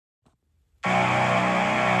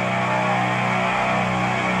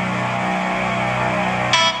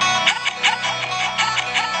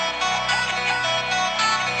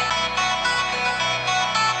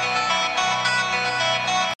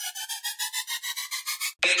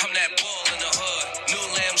I'm that bull in the hood. New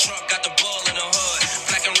lamb trunk got the bull in the hood.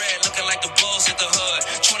 Black and red looking like the bulls hit the hood.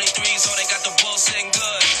 23s on, they got the bull sitting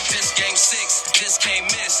good. This game 6, this can't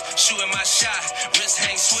miss. Shooting my shot, wrist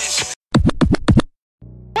hang swish.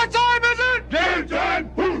 What time is it? Game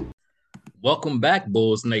time! Welcome back,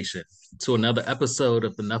 Bulls Nation, to another episode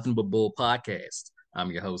of the Nothing But Bull podcast.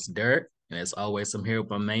 I'm your host, Derek, and as always, I'm here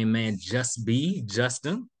with my main man,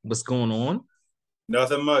 Justin. What's going on?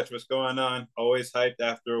 Nothing much. What's going on? Always hyped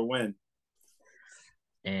after a win.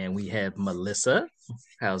 And we have Melissa.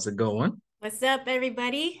 How's it going? What's up,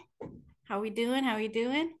 everybody? How we doing?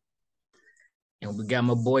 And we got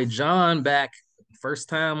my boy Jon back. First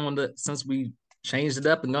time since we changed it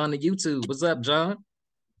up and gone to YouTube. What's up, Jon?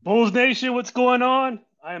 Bulls Nation, what's going on?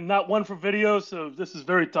 I am not one for videos, so this is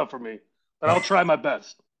very tough for me. But I'll try my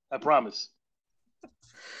best. I promise.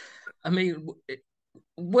 I mean,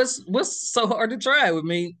 what's so hard to try? I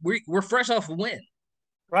mean, we're fresh off a win.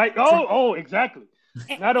 Right? Oh, exactly.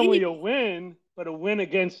 Not only a win, but a win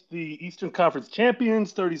against the Eastern Conference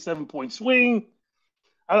champions, 37-point swing.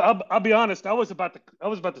 I'll be honest, I was about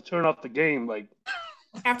to turn off the game. Like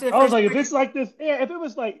after the I was like, if it's like this, if it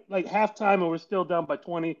was like halftime and we're still down by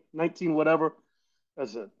 20, 19, whatever,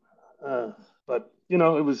 that's it. But you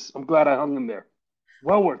know, I'm glad I hung in there.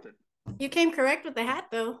 Well worth it. You came correct with the hat,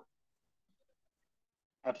 though.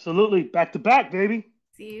 Absolutely. Back to back, baby.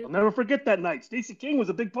 See you. I'll never forget that night. Stacey King was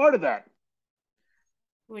a big part of that.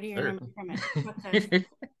 What do you remember from it?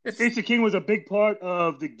 Stacey King was a big part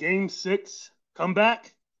of the Game 6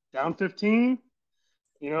 comeback, down 15.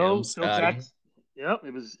 You know, Phil Jackson. Yep,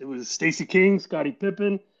 it was Stacey King, Scottie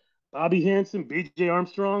Pippen, Bobby Hansen, B.J.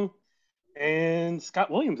 Armstrong, and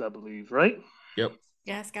Scott Williams, I believe, right? Yep.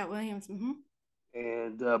 Yeah, Scott Williams. Mm-hmm.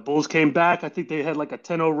 And Bulls came back. I think they had like a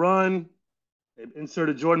 10-0 run. They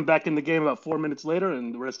inserted Jordan back in the game about 4 minutes later,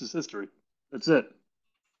 and the rest is history. That's it.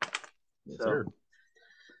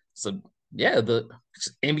 So yeah, the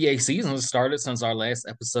NBA season has started since our last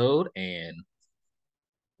episode, and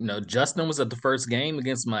you know, Justin was at the first game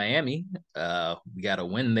against Miami. We got a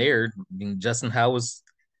win there. I mean, Justin, how was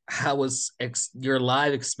your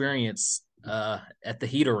live experience at the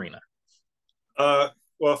Heat Arena?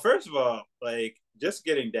 Well, first of all, like just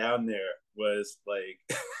getting down there was like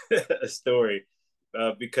a story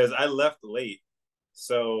because I left late.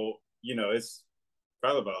 So, you know, it's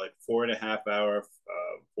probably about like 4.5 hours,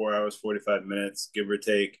 4 hours, 45 minutes, give or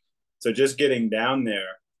take. So just getting down there,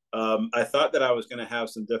 I thought that I was going to have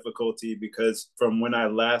some difficulty because from when I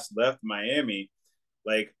last left Miami,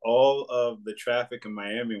 like all of the traffic in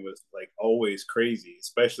Miami was like always crazy,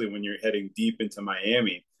 especially when you're heading deep into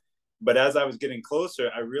Miami. But as I was getting closer,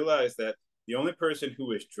 I realized that the only person who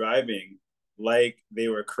was driving like they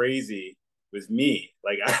were crazy was me.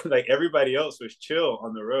 Like everybody else was chill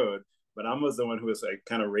on the road, but I was the one who was like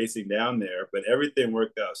kind of racing down there. But everything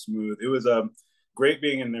worked out smooth. It was great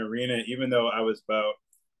being in the arena, even though I was about,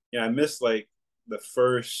 I missed like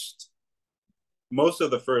most of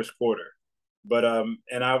the first quarter. But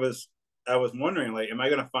and I was wondering, like, am I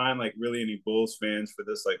gonna find like really any Bulls fans for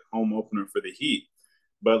this like home opener for the Heat?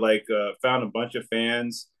 But like found a bunch of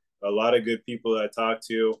fans, a lot of good people that I talked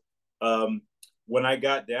to. When I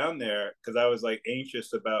got down there, because I was like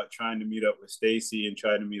anxious about trying to meet up with Stacy and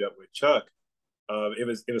trying to meet up with Chuck, it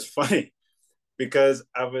was funny because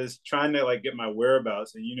I was trying to like get my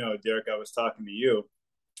whereabouts, and you know, Derek, I was talking to you,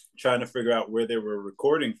 trying to figure out where they were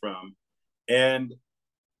recording from, and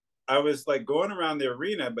I was like going around the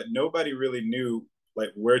arena, but nobody really knew like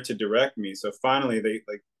where to direct me. So finally, they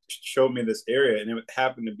like showed me this area, and it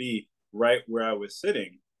happened to be right where I was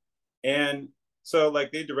sitting. And so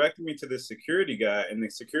like they directed me to this security guy, and the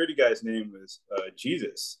security guy's name was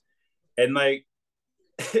Jesus. And like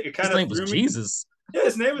it kind of name was Jesus. Yeah,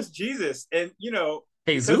 his name was Jesus. And you know,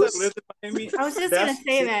 Jesus. I lived in Miami, I was just gonna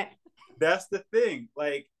say that. That's the thing.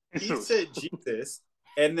 Like he said Jesus,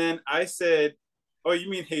 and then I said, "Oh, you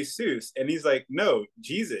mean Jesus?" And he's like, "No,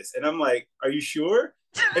 Jesus." And I'm like, "Are you sure?"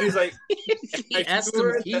 And he's like, he asked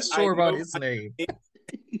him if he's sure about his name.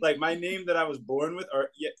 Like my name that I was born with, or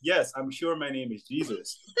yes, I'm sure my name is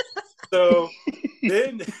Jesus. So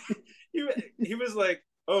then he was like,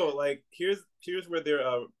 "Oh, like here's where they're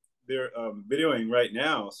videoing right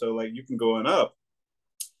now. So like you can go on up."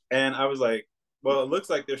 And I was like, "Well, it looks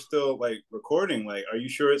like they're still like recording. Like, are you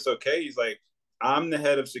sure it's okay?" He's like, "I'm the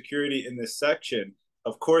head of security in this section.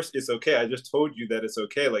 Of course it's okay. I just told you that it's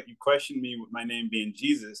okay. Like you questioned me with my name being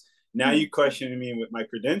Jesus. Now you questioning me with my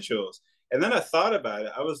credentials." And then I thought about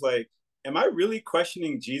it. I was like, am I really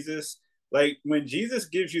questioning Jesus? Like when Jesus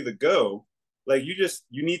gives you the go, like you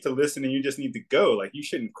need to listen and you just need to go. Like you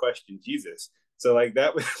shouldn't question Jesus. So like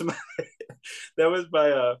that was that was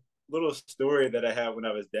my little story that I had when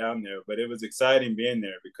I was down there. But it was exciting being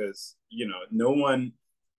there because no one,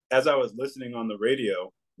 as I was listening on the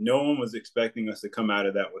radio, no one was expecting us to come out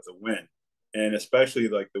of that with a win, and especially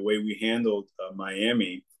like the way we handled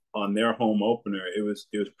Miami on their home opener, it was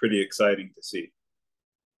pretty exciting to see.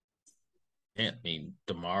 Yeah, I mean,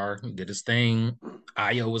 DeMar did his thing.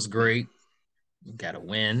 Ayo was great. Got a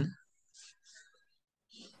win.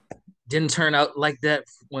 Didn't turn out like that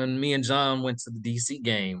when me and John went to the DC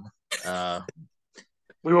game.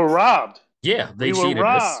 We were robbed. Yeah, they we cheated were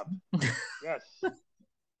robbed. Yes.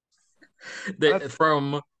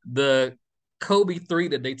 From the Kobe 3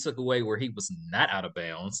 that they took away where he was not out of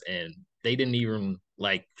bounds, and they didn't even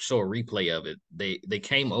like show a replay of it. They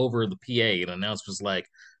came over the PA and the announcer was like,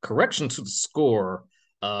 correction to the score,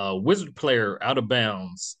 Wizard player out of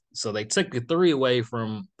bounds. So they took the 3 away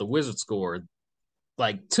from the Wizard score.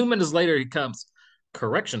 Like 2 minutes later, he comes,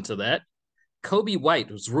 correction to that. Kobe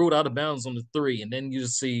White was ruled out of bounds on the 3, and then you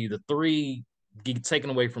just see the 3 get taken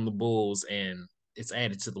away from the Bulls, and it's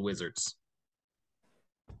added to the Wizards.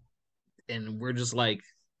 And we're just like,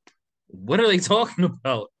 what are they talking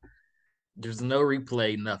about? There's no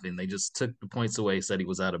replay, nothing. They just took the points away, said he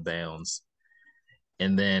was out of bounds.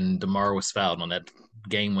 And then DeMar was fouled on that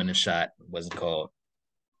game-winning shot. Wasn't called.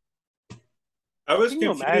 I was Can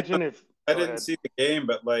you imagine if I didn't see the game,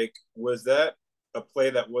 but like, was that a play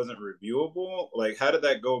that wasn't reviewable? Like, how did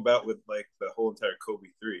that go about with like the whole entire Kobe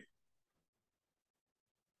 3?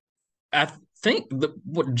 I think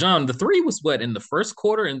John, the 3 was what in the first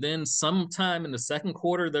quarter, and then sometime in the second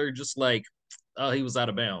quarter, they're just like, oh, he was out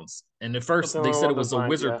of bounds. And at first they said it was a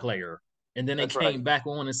Wizard player, and then they came back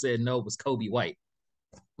on and said no, it was Kobe White.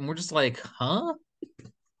 And we're just like, huh?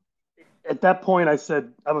 At that point,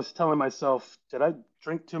 I was telling myself, did I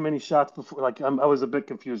drink too many shots before? Like, I was a bit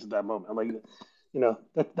confused at that moment. I'm like,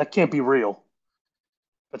 that can't be real.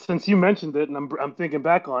 But since you mentioned it, and I'm thinking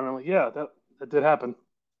back on it, I'm like, yeah, that did happen.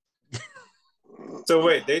 So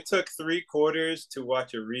wait, they took 3 quarters to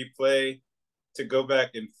watch a replay to go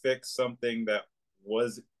back and fix something that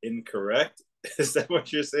was incorrect? Is that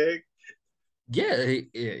what you're saying? Yeah,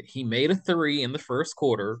 he made a 3 in the first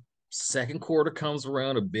quarter. Second quarter comes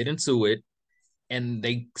around a bit into it, and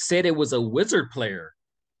they said it was a Wizard player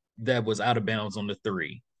that was out of bounds on the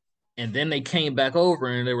 3. And then they came back over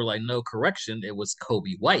and they were like, no, correction, it was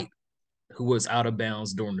Kobe White who was out of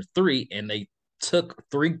bounds during the 3, and they took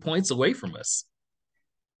 3 points away from us.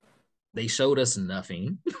 They showed us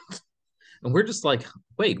nothing. And we're just like,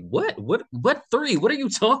 wait, what 3? What are you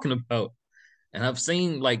talking about? And I've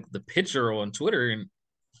seen like the picture on Twitter, and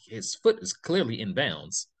his foot is clearly in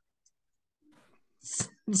bounds.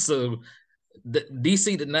 So the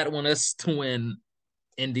DC did not want us to win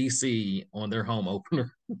in DC on their home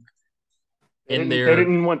opener. They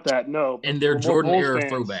didn't want that, no. And their Jordan era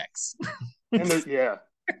throwbacks. And there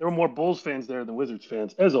were more Bulls fans there than Wizards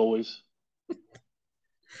fans, as always.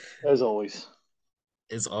 As always.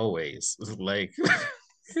 As always. It's like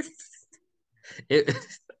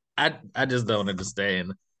I just don't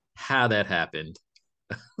understand how that happened.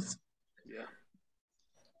 Yeah.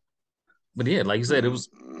 But yeah, like you said, it was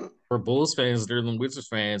for Bulls fans rather than Wizards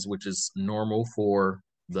fans, which is normal for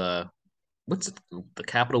the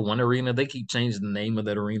Capital One Arena. They keep changing the name of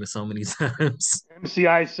that arena so many times.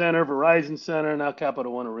 MCI Center, Verizon Center, now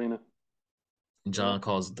Capital One Arena. John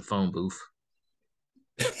calls it the phone booth.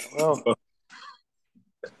 Well,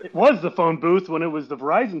 it was the phone booth when it was the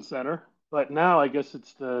Verizon Center, but now I guess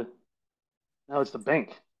it's the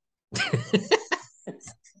bank.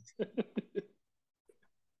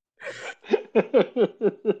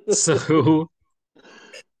 So,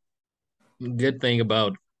 good thing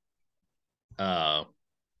about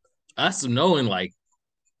us knowing like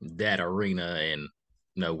that arena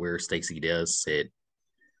and where Stacey does sit,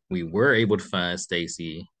 we were able to find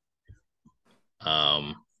Stacey.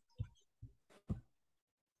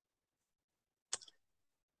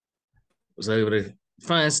 Was able to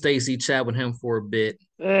find Stacey, chat with him for a bit.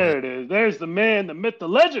 There it is. There's the man, the myth, the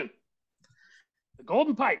legend, the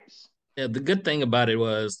Golden Pipes. Yeah, the good thing about it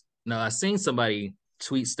was, I seen somebody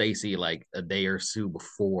tweet Stacey like a day or two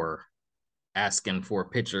before asking for a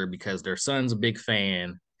picture because their son's a big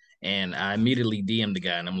fan. And I immediately DM'd the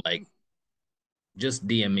guy and I'm like, just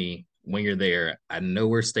DM me when you're there. I know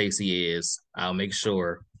where Stacey is. I'll make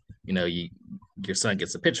sure, your son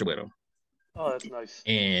gets a picture with him. Oh, that's nice.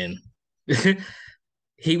 And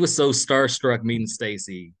he was so starstruck meeting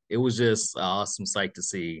Stacey. It was just an awesome sight to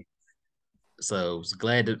see. So I was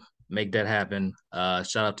glad to make that happen.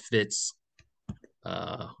 Shout out to Fitz.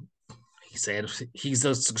 He said he's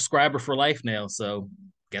a subscriber for life now, so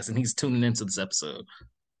guessing he's tuning into this episode.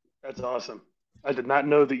 That's awesome. I did not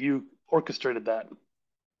know that you orchestrated that.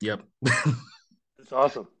 Yep. It's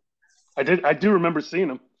awesome. I do remember seeing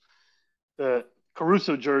him. The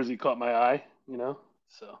Caruso jersey caught my eye,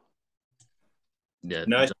 So Yeah.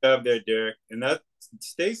 Nice job there, Derek. And that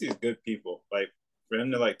Stacy's good people. Like for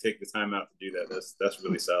him to like take the time out to do that, that's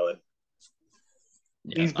really solid.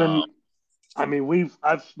 Yeah. he's been I mean,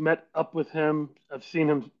 I've met up with him. I've seen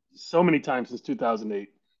him so many times since 2008.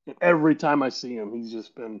 And every time I see him, he's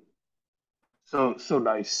just been so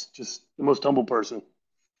nice. Just the most humble person.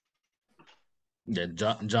 Yeah,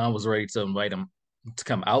 John was ready to invite him to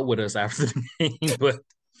come out with us after the game, but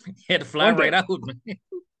he had to fly One right day. out, man.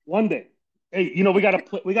 One day. Hey, we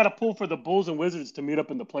gotta pull for the Bulls and Wizards to meet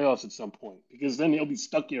up in the playoffs at some point because then he'll be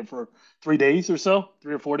stuck here for 3 days or so,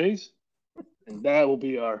 3 or 4 days, and that will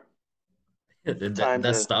be our time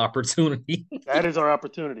That's the opportunity. That is our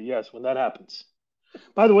opportunity. Yes, when that happens.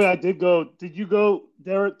 By the way, I did go. Did you go,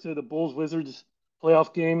 Derek, to the Bulls Wizards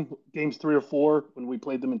playoff games 3 or 4 when we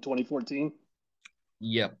played them in 2014?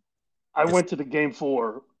 Yep. I went to the game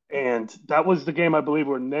 4, and that was the game I believe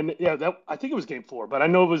where Nene. Yeah, I think it was game 4, but I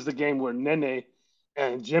know it was the game where Nene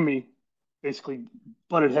and Jimmy basically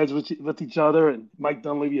butted heads with each other, and Mike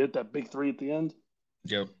Dunleavy hit that big three at the end.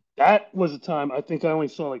 Yep. That was a time I think I only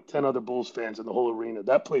saw like 10 other Bulls fans in the whole arena.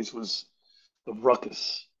 That place was a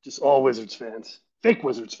ruckus, just all Wizards fans, fake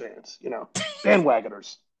Wizards fans,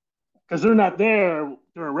 bandwagoners, because they're not there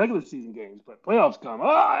during regular season games, but playoffs come. Oh,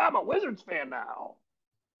 I'm a Wizards fan now.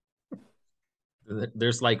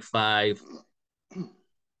 There's like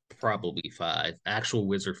probably five actual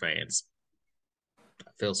Wizard fans.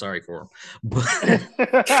 I feel sorry for them, but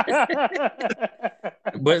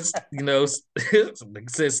like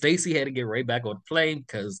I said, Stacy had to get right back on the plane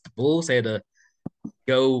because the Bulls had to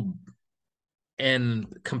go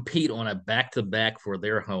and compete on a back-to-back for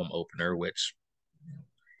their home opener, which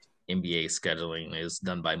NBA scheduling is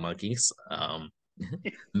done by monkeys.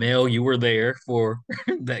 Mel, you were there for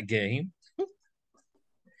that game.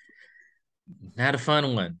 Not a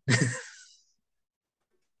fun one.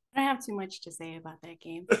 I don't have too much to say about that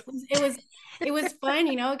game. It was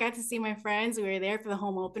fun, got to see my friends. We were there for the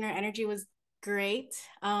home opener. Energy was great.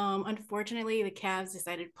 Unfortunately, the Cavs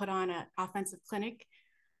decided to put on an offensive clinic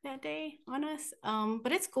that day on us.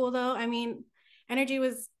 But it's cool though. I mean, the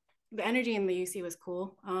energy in the UC was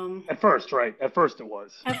cool. At first, right? At first it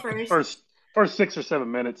was. At first. First 6 or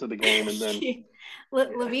 7 minutes of the game, and then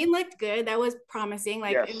Levine looked good. That was promising.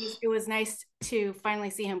 Like yes. it was nice to finally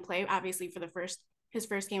see him play. Obviously, for his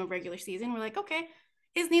first game of regular season, we're like, okay,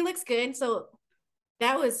 his knee looks good, so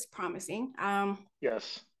that was promising.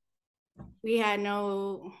 Yes. We had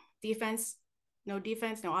no defense, no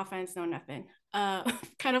offense, no nothing.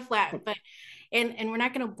 Kind of flat, but and we're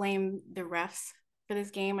not gonna blame the refs for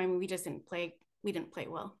this game. I mean, we didn't play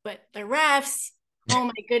well, but the refs. Oh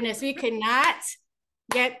my goodness, we could not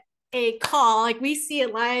get a call. Like we see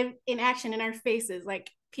it live in action in our faces.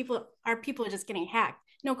 Like our people are just getting hacked.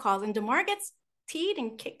 No calls. And DeMar gets teed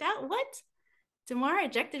and kicked out. What? DeMar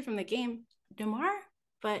ejected from the game. DeMar?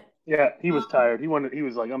 But yeah, he was tired. He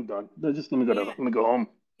was like, I'm done. Just let me go home.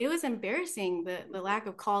 It was embarrassing, the lack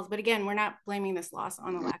of calls. But again, we're not blaming this loss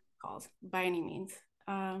on the lack of calls by any means.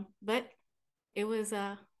 But it was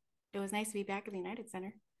nice to be back at the United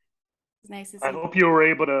Center. It's nice to see. I hope you were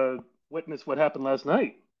able to witness what happened last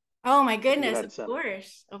night. Oh my goodness! Of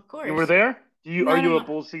course. You were there? Are you a no.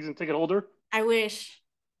 Bulls season ticket holder? I wish.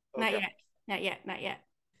 Okay. Not yet.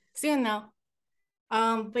 Soon though.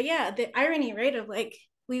 But yeah, the irony, right, of like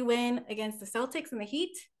we win against the Celtics and the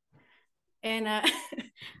Heat, and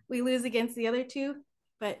we lose against the other two.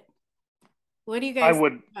 But what do you guys?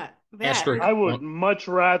 I would much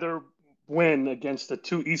rather win against the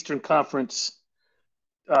two Eastern Conference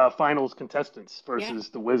finals contestants versus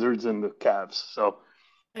the Wizards and the Cavs. So,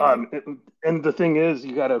 and the thing is,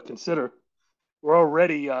 you got to consider we're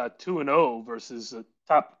already 2-0 versus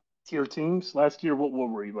top tier teams. Last year, what were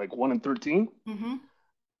we, like 1-13? Mm-hmm.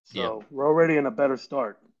 So we're already in a better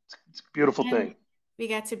start. It's a beautiful thing. We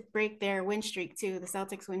got to break their win streak too, the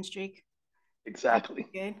Celtics win streak. Exactly.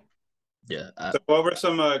 Good. Yeah. So what were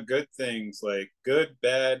some good things, like good,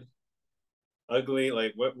 bad, ugly?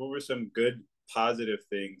 Like what were some good positive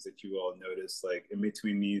things that you all noticed, like in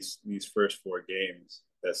between these first 4 games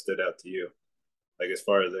that stood out to you, like as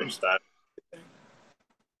far as their style?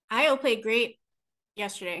 Io played great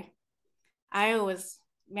yesterday. Io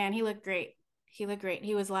he looked great.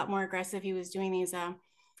 He was a lot more aggressive. He was doing these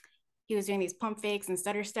pump fakes and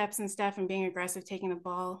stutter steps and stuff and being aggressive, taking the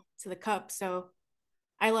ball to the cup. So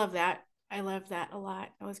I love that. I love that a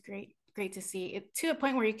lot. That was great to see it, to a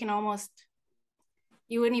point where you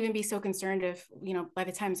you wouldn't even be so concerned if, by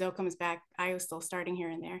the time Zoe comes back, I was still starting here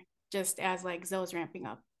and there, just as like Zoe's ramping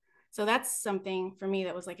up. So that's something for me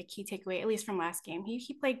that was like a key takeaway, at least from last game.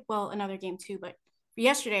 He played well another game too, but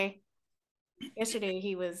yesterday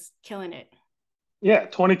he was killing it. Yeah,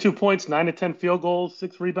 22 points, 9 to 10 field goals,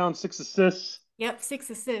 6 rebounds, 6 assists. Yep, 6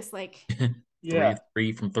 assists. Like, yeah,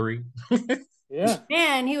 three from three. yeah,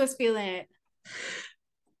 man, he was feeling it.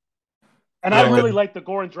 And I really like the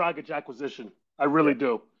Goran Dragic acquisition. I really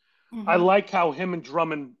do. Mm-hmm. I like how him and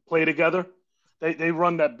Drummond play together. They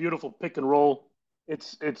run that beautiful pick and roll.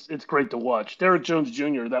 It's great to watch. Derrick Jones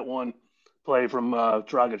Jr. That one play from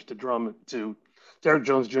Dragic to Drummond to Derrick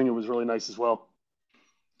Jones Jr. was really nice as well.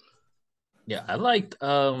 Yeah, I liked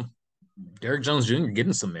Derrick Jones Jr.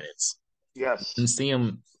 getting some minutes. Yes, didn't see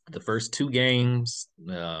him the first 2 games.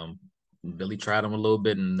 Billy tried him a little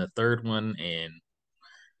bit in the third one, and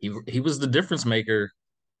he was the difference maker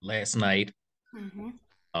last night. Mm-hmm.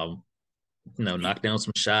 Knocked down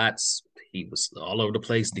some shots. He was all over the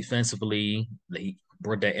place defensively. He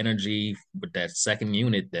brought that energy with that second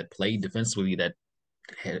unit that played defensively, that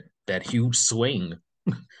had that huge swing.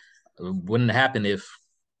 It wouldn't happen if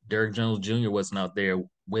Derrick Jones Jr. wasn't out there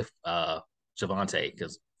with Javonte,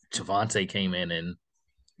 because Javonte came in and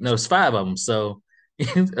it's 5 of them. So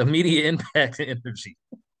immediate impact energy.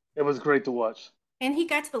 It was great to watch. And he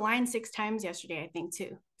got to the line 6 times yesterday, I think,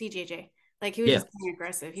 too. DJJ. Like, he was just being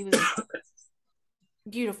aggressive. He was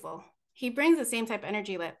beautiful. He brings the same type of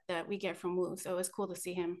energy that we get from Wu. So it was cool to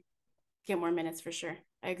see him get more minutes for sure.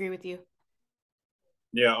 I agree with you.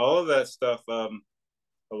 Yeah, all of that stuff. A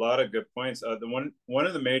lot of good points. One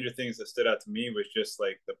of the major things that stood out to me was just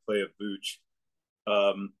like the play of Vooch.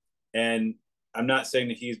 And I'm not saying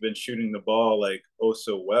that he's been shooting the ball like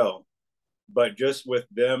so well, but just with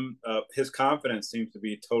them, his confidence seems to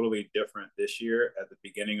be totally different this year at the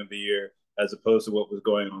beginning of the year as opposed to what was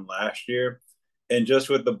going on last year. And just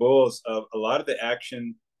with the Bulls, a lot of the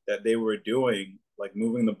action that they were doing, like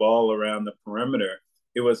moving the ball around the perimeter,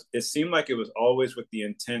 it seemed like it was always with the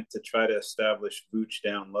intent to try to establish Vooch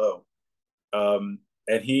down low.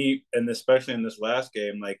 And especially in this last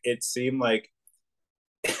game, like it seemed like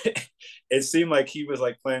he was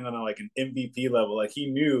like playing on an MVP level. Like he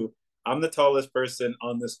knew, I'm the tallest person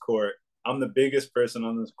on this court. I'm the biggest person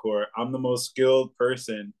on this court. I'm the most skilled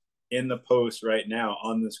person in the post right now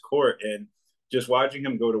on this court. And just watching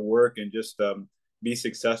him go to work and just be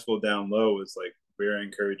successful down low was like very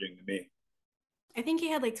encouraging to me. I think he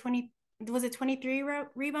had like 23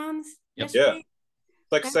 rebounds yesterday? Yeah.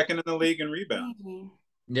 Like second in the league in rebounds.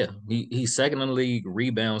 Yeah, he's second in the league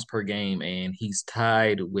rebounds per game, and he's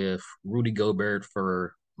tied with Rudy Gobert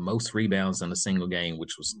for most rebounds in a single game,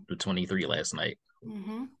 which was the 23 last night.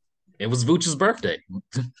 Mm-hmm. It was Vooch's birthday.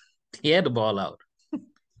 He had the ball out.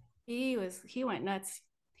 He went nuts.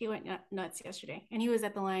 He went nuts yesterday, and he was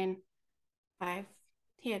at the line 5.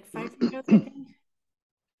 He had 5 free throws, I think.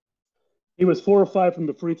 He was 4 or 5 from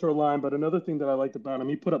the free throw line, but another thing that I liked about him,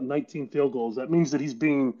 he put up 19 field goals. That means that he's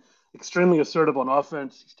being extremely assertive on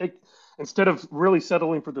offense. Instead of really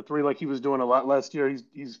settling for the 3 like he was doing a lot last year,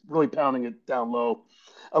 he's really pounding it down low.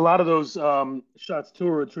 A lot of those shots too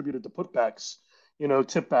are attributed to putbacks,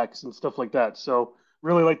 tip backs and stuff like that. So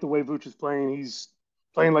really like the way Vooch is playing. He's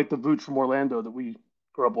playing like the Vooch from Orlando that we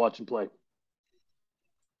grew up watching play.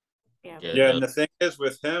 Yeah, and the thing is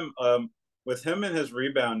with him and his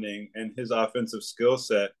rebounding and his offensive skill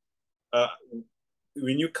set,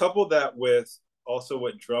 when you couple that with also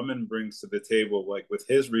what Drummond brings to the table, like with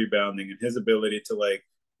his rebounding and his ability to like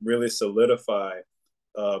really solidify,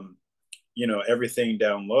 everything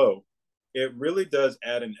down low, it really does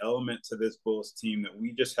add an element to this Bulls team that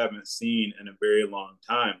we just haven't seen in a very long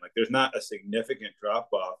time. Like there's not a significant drop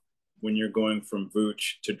off when you're going from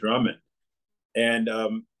Vooch to Drummond. And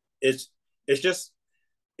it's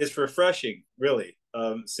refreshing, really,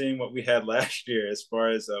 seeing what we had last year as far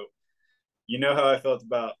as how I felt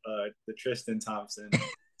about the Tristan Thompson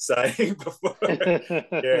signing before.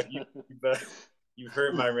 Yeah, you've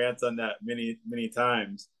heard my rants on that many, many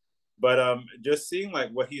times. But just seeing like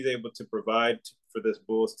what he's able to provide for this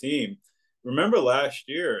Bulls team. Remember last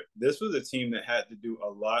year, this was a team that had to do a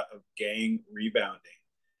lot of gang rebounding.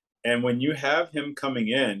 And when you have him coming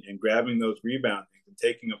in and grabbing those reboundings and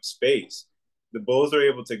taking up space, the Bulls are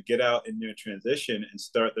able to get out in their transition and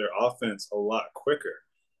start their offense a lot quicker,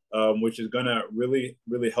 which is going to really,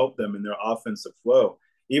 really help them in their offensive flow.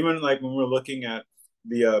 Even like when we're looking at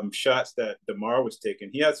the shots that DeMar was taking,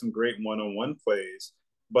 he had some great one-on-one plays,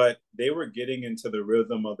 but they were getting into the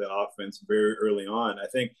rhythm of the offense very early on. I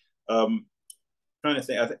think, I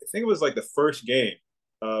think it was like the first game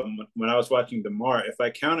when I was watching DeMar, if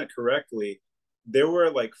I count it correctly, there were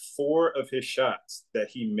like 4 of his shots that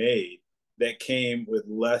he made that came with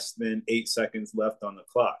less than 8 seconds left on the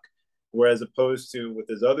clock. Whereas opposed to with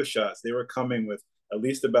his other shots, they were coming with at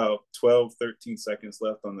least about 12, 13 seconds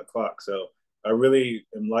left on the clock. So I really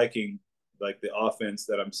am liking like the offense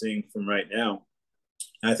that I'm seeing from right now.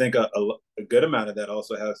 And I think a good amount of that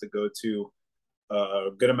also has to go to a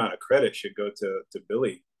good amount of credit should go to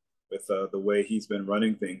Billy with the way he's been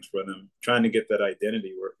running things for them, trying to get that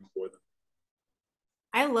identity working for them.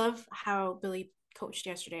 I love how Billy coached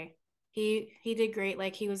yesterday. He did great.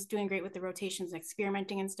 Like he was doing great with the rotations,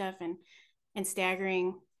 experimenting and stuff, and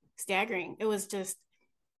staggering. It was just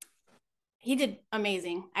he did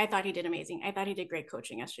amazing. I thought he did amazing. I thought he did great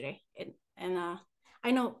coaching yesterday. And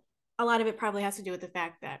I know a lot of it probably has to do with the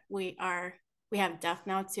fact that we have depth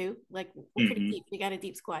now too. Like we're pretty deep. We got a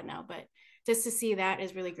deep squad now, but just to see that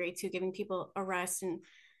is really great too, giving people a rest and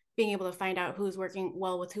being able to find out who's working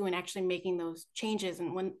well with who and actually making those changes.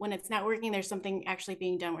 And when it's not working, there's something actually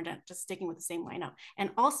being done. We're not just sticking with the same lineup. And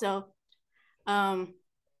also, how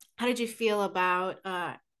did you feel about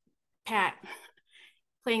Pat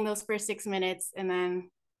playing those first 6 minutes and then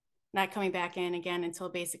not coming back in again until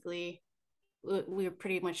basically we were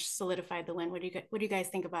pretty much solidified the win? What do you guys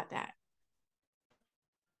think about that?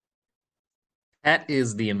 Pat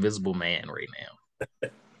is the invisible man right now.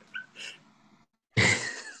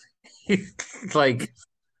 Like,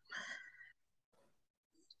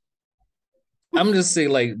 I'm just saying,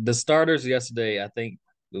 like, the starters yesterday, I think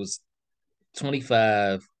it was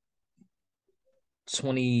 25,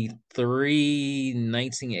 23,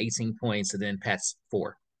 19, 18 points, and then Pat's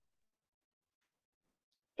 4.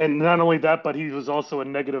 And not only that, but he was also a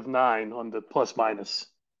 -9 on the plus minus.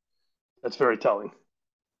 That's very telling.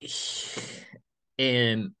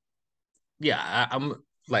 And yeah, I'm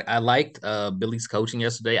like, I liked Billy's coaching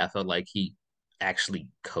yesterday. I felt like he actually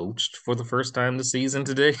coached for the first time this season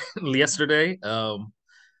yesterday.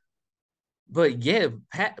 But yeah,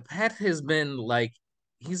 Pat has been like,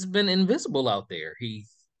 he's been invisible out there.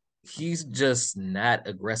 He's just not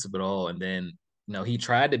aggressive at all. And then he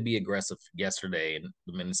tried to be aggressive yesterday, and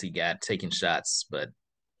the minutes he got taking shots, but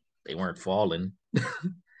they weren't falling.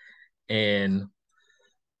 And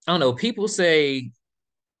I don't know. People say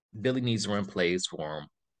Billy needs to run plays for him,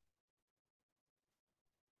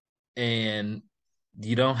 and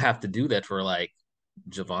you don't have to do that for like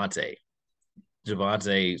Javonte.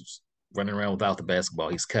 Javonte's running around without the basketball.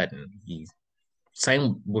 He's cutting. He's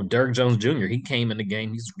same with Derrick Jones Jr. He came in the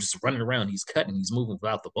game. He's just running around. He's cutting. He's moving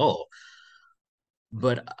without the ball.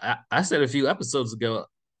 But I said a few episodes ago,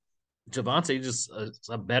 Javonte just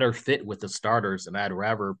a better fit with the starters, and I'd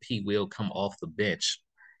rather P. Will come off the bench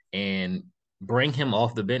and bring him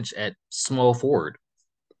off the bench at small forward.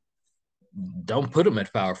 Don't put him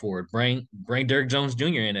at power forward. Bring Derrick Jones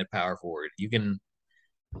Jr. in at power forward. You don't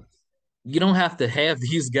have to have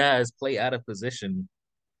these guys play out of position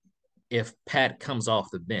if Pat comes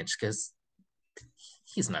off the bench, because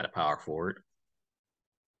he's not a power forward.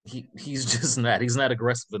 He's just not. He's not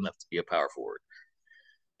aggressive enough to be a power forward.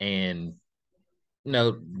 And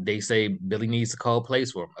they say Billy needs to call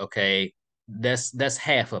plays for him. Okay, that's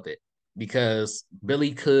half of it, because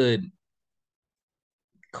Billy could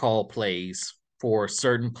call plays for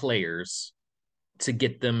certain players to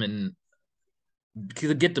get them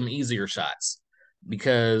easier shots,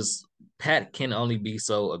 because Pat can only be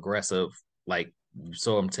so aggressive. Like, you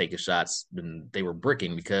saw him taking shots and they were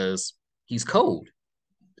bricking because he's cold.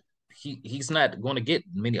 He's not going to get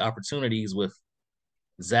many opportunities with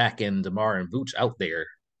Zach and DeMar and Vooch out there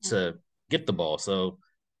to get the ball. So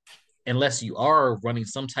unless you are running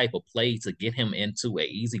some type of play to get him into a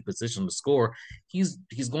easy position to score, he's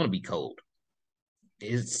going to be cold.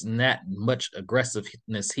 It's not much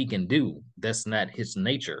aggressiveness he can do. That's not his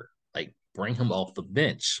nature. Like, bring him off the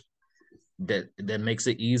bench. That makes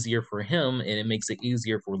it easier for him, and it makes it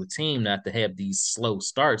easier for the team not to have these slow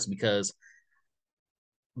starts, because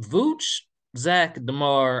Vooch, Zach,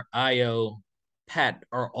 DeMar, Io, Pat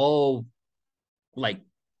are all like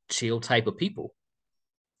chill type of people.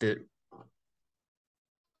 They're,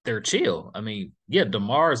 they're chill. I mean, yeah,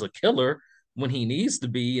 DeMar is a killer when he needs to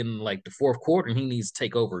be in like the fourth quarter and he needs to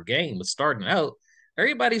take over a game. But starting out,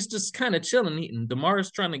 everybody's just kind of chilling, and DeMar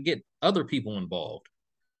is trying to get other people involved.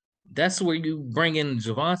 That's where you bring in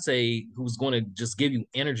Javonte, who's going to just give you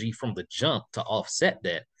energy from the jump to offset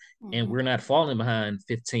that. And we're not falling behind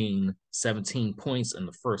 15, 17 points in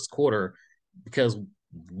the first quarter, because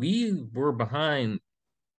we were behind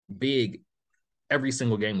big every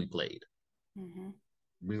single game we played.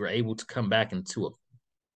 We were able to come back into it.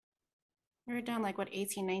 We were down like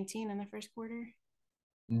 18, 19 in the first quarter.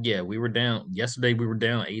 Yeah, we were down. Yesterday we were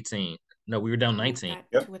down 18. No, we were down 19.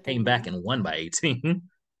 Yep. Came back and won by 18.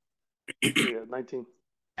 Yeah, 19.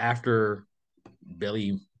 After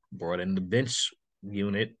Billy brought in the bench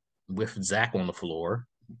unit with Zach on the floor,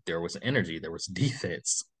 there was energy, there was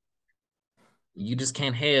defense. You just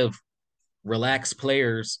can't have relaxed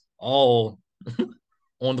players all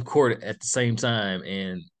on the court at the same time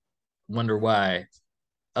and wonder why,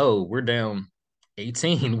 oh, we're down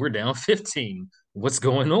 18, we're down 15. What's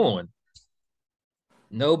going on?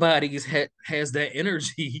 Nobody has that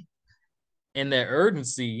energy and that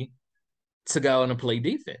urgency to go out and play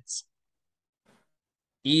defense.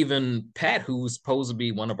 Even Pat, who's supposed to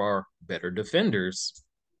be one of our better defenders,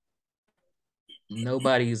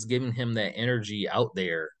 nobody's giving him that energy out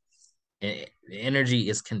there. And energy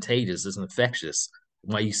is contagious, it's infectious.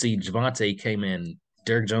 When you see Javante came in,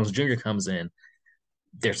 Derrick Jones Jr. comes in,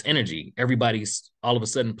 there's energy. Everybody's all of a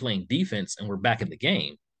sudden playing defense, and we're back in the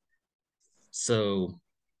game. So,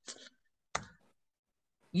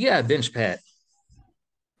 yeah, bench Pat.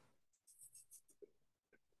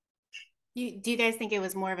 Do you guys think it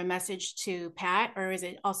was more of a message to Pat, or is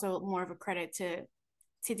it also more of a credit to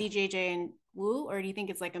DJJ and Wu, or do you think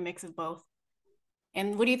it's like a mix of both?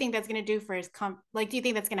 And what do you think that's going to do for his do you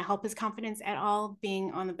think that's going to help his confidence at all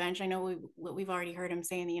being on the bench? I know we've already heard him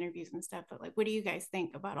say in the interviews and stuff, but like, what do you guys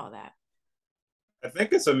think about all that? I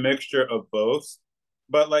think it's a mixture of both.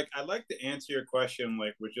 But like, I'd like to answer your question,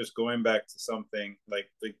 like, we're just going back to something like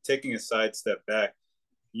taking a side step back.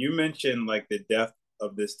 You mentioned like the depth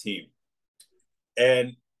of this team.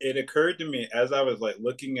 And it occurred to me as I was like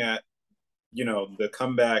looking at, the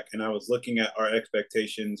comeback, and I was looking at our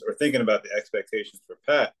expectations or thinking about the expectations for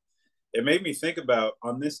Pat. It made me think about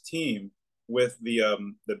on this team with the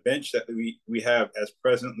bench that we have as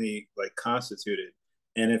presently like constituted,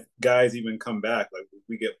 and if guys even come back, like if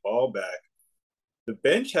we get ball back, the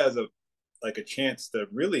bench has a chance to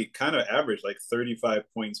really kind of average like 35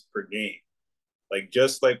 points per game, like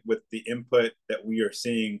just like with the input that we are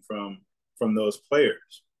seeing from those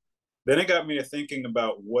players. Then it got me to thinking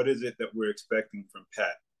about what is it that we're expecting from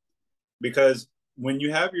Pat, because when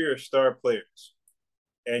you have your star players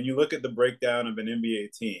and you look at the breakdown of an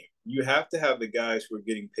NBA team, you have to have the guys who are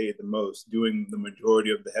getting paid the most doing the majority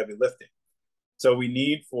of the heavy lifting. So we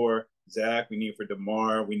need for Zach, we need for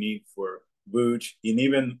DeMar, we need for Vooch, and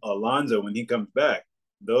even Alonzo when he comes back.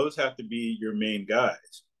 Those have to be your main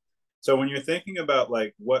guys. So when you're thinking about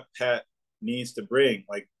like what Pat needs to bring,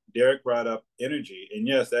 like Derek brought up energy, and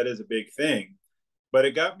yes, that is a big thing. But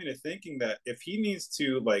it got me to thinking that if he needs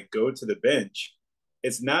to like go to the bench,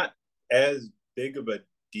 it's not as big of a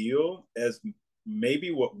deal as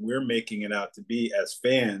maybe what we're making it out to be as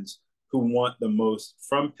fans who want the most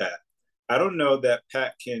from Pat. I don't know that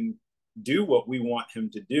Pat can do what we want him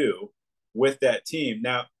to do with that team.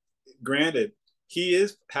 Now, granted, he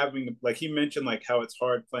is having, like he mentioned, like how it's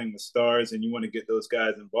hard playing the stars and you want to get those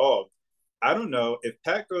guys involved. I don't know if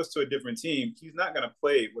Pat goes to a different team, he's not going to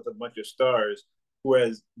play with a bunch of stars who are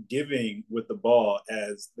as giving with the ball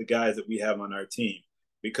as the guys that we have on our team,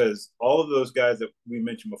 because all of those guys that we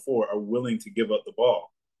mentioned before are willing to give up the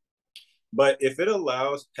ball. But if it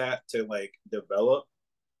allows Pat to like develop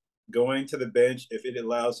going to the bench, if it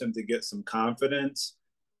allows him to get some confidence,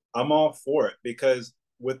 I'm all for it, because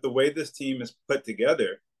with the way this team is put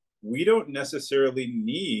together, we don't necessarily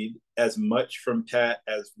need as much from Pat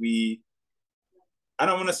as I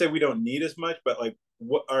don't want to say we don't need as much, but like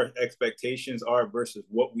what our expectations are versus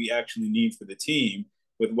what we actually need for the team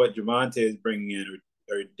with what Javante is bringing in,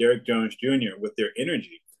 or Derrick Jones Jr. with their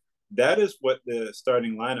energy. That is what the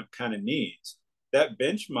starting lineup kind of needs. That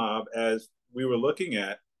bench mob, as we were looking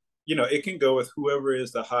at, it can go with whoever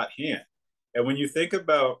is the hot hand. And when you think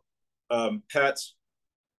about Pat's,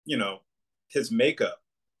 his makeup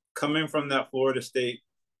coming from that Florida State,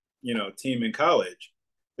 team in college,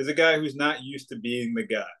 is a guy who's not used to being the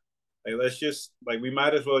guy. Like, let's just we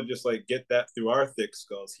might as well just like get that through our thick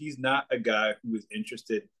skulls. He's not a guy who is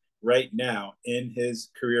interested right now in his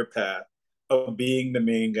career path of being the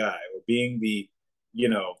main guy or being the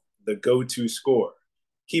go-to scorer.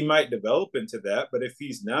 He might develop into that, but if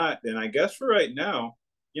he's not, then I guess for right now,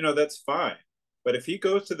 that's fine. But if he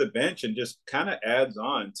goes to the bench and just kind of adds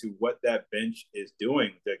on to what that bench is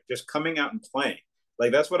doing, like just coming out and playing,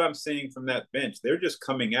 like that's what I'm seeing from that bench. They're just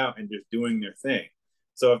coming out and just doing their thing.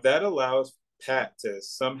 So if that allows Pat to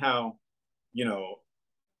somehow,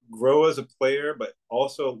 grow as a player, but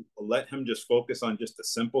also let him just focus on just the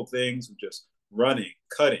simple things of just running,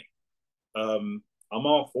 cutting, I'm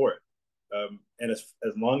all for it. And as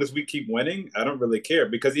long as we keep winning, I don't really care,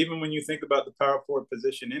 because even when you think about the power forward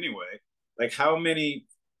position anyway, like how many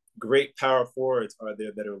great power forwards are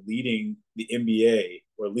there that are leading the NBA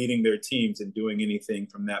or leading their teams and doing anything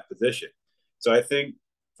from that position. So I think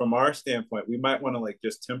from our standpoint, we might want to like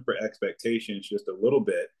just temper expectations just a little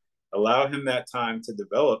bit, allow him that time to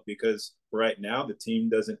develop because right now the team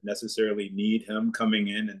doesn't necessarily need him coming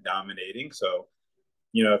in and dominating. So,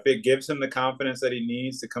 if it gives him the confidence that he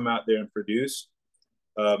needs to come out there and produce,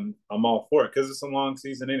 I'm all for it because it's a long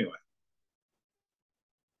season anyway.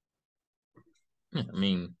 I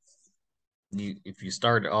mean, if you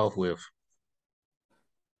start off with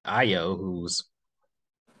Ayo, who's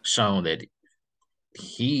shown that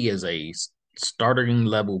he is a starting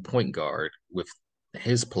level point guard with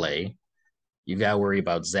his play, you got to worry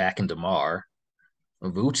about Zach and DeMar.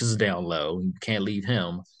 Vooch is down low. You can't leave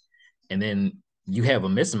him. And then you have a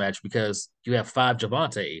mismatch because you have 5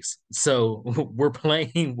 Javantes. So we're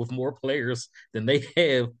playing with more players than they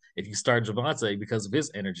have if you start Javante because of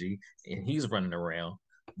his energy and he's running around.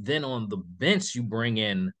 Then on the bench, you bring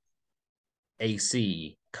in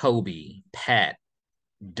AC, Kobe, Pat,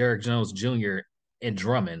 Derrick Jones Jr., and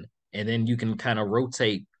Drummond. And then you can kind of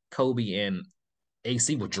rotate Kobe and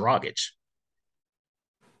AC with Dragic.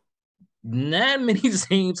 Not many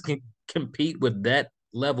teams can compete with that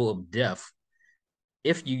level of depth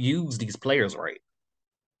if you use these players right.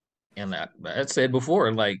 And I said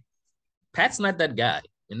before, like, Pat's not that guy,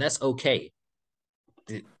 and that's okay.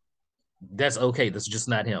 That's okay. That's just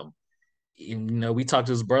not him. We talked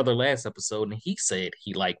to his brother last episode, and he said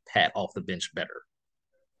he liked Pat off the bench better.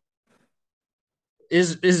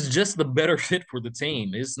 Is just the better fit for the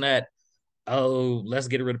team. It's not, oh, let's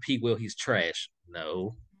get rid of Pete Will. He's trash.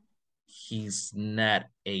 No, he's not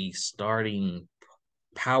a starting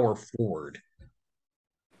power forward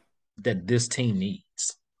that this team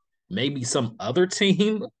needs. Maybe some other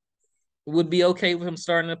team would be okay with him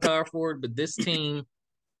starting a power forward, but this team,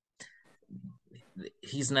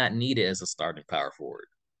 he's not needed as a starting power forward.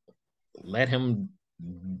 Let him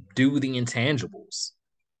do the intangibles.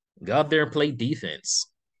 Go out there and play defense.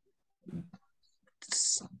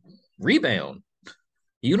 Rebound.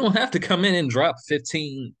 You don't have to come in and drop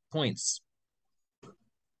 15 points.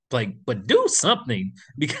 But do something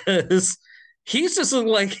because he's just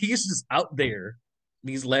like he's just out there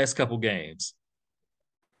these last couple games.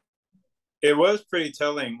 It was pretty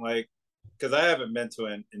telling, like, because I haven't been to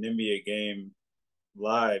an NBA game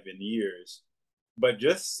live in years, but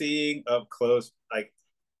just seeing up close, like,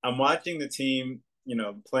 I'm watching the team,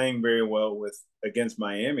 playing very well against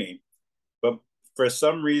Miami, but for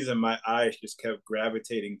some reason my eyes just kept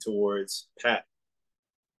gravitating towards Pat,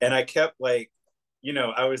 and I kept like,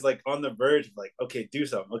 I was like on the verge of like, okay, do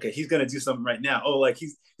something. Okay, he's gonna do something right now. Oh, like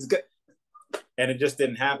he's good, and it just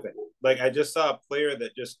didn't happen. Like I just saw a player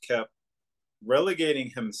that just kept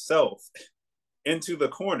relegating himself into the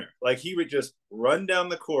corner. Like he would just run down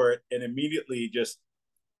the court and immediately just,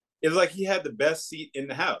 it was like he had the best seat in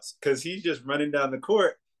the house because he's just running down the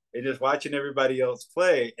court and just watching everybody else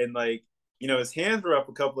play. And like, his hands were up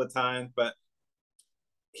a couple of times, but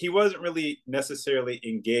he wasn't really necessarily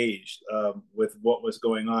engaged with what was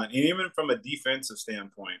going on. And even from a defensive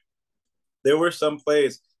standpoint, there were some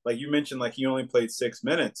plays, like you mentioned, like he only played 6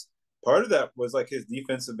 minutes. Part of that was like his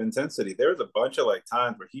defensive intensity. There was a bunch of like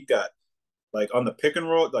times where he got like on the pick and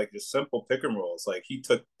roll, like just simple pick and rolls. Like he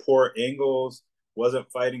took poor angles,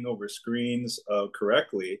 wasn't fighting over screens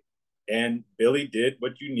correctly. And Billy did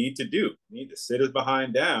what you need to do. You need to sit his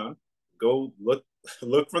behind down, go look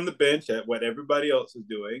from the bench at what everybody else is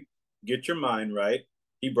doing, get your mind right.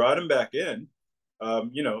 He brought him back in,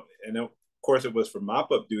 and of course it was for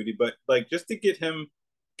mop up duty, but like just to get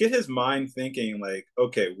his mind thinking like,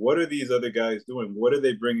 okay, what are these other guys doing? What are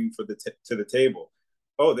they bringing to the table?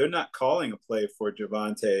 Oh, they're not calling a play for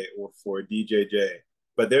Javante or for DJJ,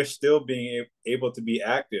 but they're still being able to be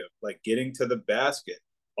active, like getting to the basket.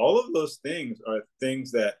 All of those things are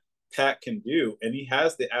things that Pat can do, and he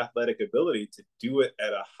has the athletic ability to do it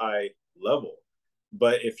at a high level.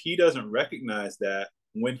 But if he doesn't recognize that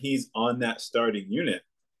when he's on that starting unit,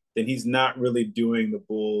 then he's not really doing the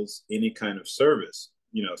Bulls any kind of service.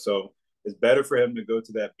 So it's better for him to go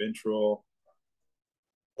to that bench role,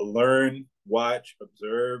 learn, watch,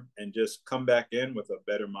 observe, and just come back in with a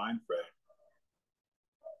better mind frame.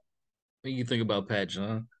 What do you think about Pat,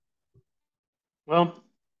 John? Well,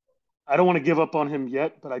 I don't want to give up on him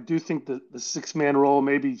yet, but I do think that the 6-man role,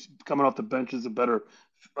 maybe coming off the bench, is a better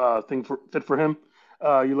fit for him.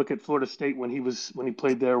 You look at Florida State when he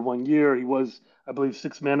played there 1 year, he was, I believe,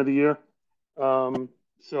 6-man of the year.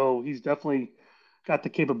 So he's definitely got the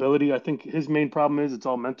capability. I think his main problem is it's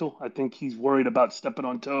all mental. I think he's worried about stepping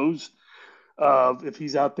on toes. If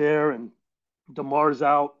he's out there and DeMar's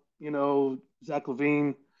out, Zach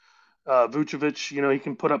LaVine, Vucevic, he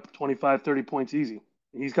can put up 25, 30 points easy.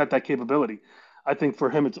 He's got that capability. I think for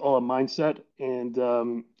him, it's all a mindset. And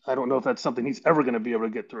I don't know if that's something he's ever going to be able to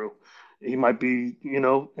get through. He might be,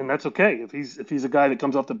 and that's okay. If he's a guy that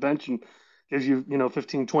comes off the bench and gives you,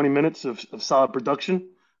 15, 20 minutes of solid production,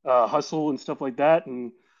 hustle and stuff like that,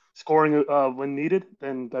 and scoring when needed,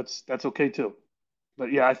 then that's okay too.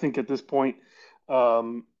 But yeah, I think at this point,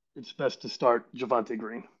 it's best to start Javonte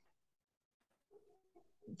Green.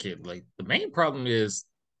 Okay, like the main problem is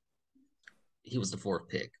he was the fourth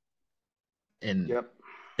pick, and Yep.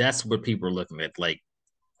 that's what people are looking at. Like,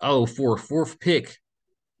 oh, for a fourth pick,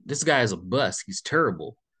 this guy is a bust. He's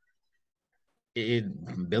terrible.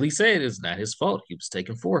 Billy said it's not his fault. He was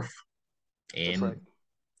taken fourth, That's and right.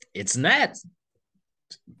 it's not.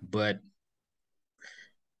 But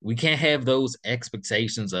we can't have those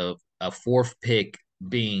expectations of a fourth pick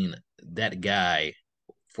being that guy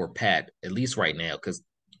for Pat, at least right now, because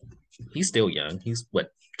he's still young. He's what,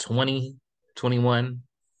 20, 21,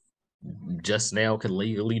 just now can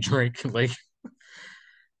legally drink. Like,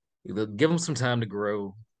 give him some time to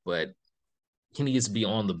grow, but he needs to be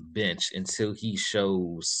on the bench until he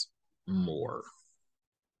shows more.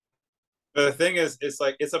 But the thing is, it's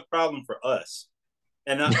like it's a problem for us,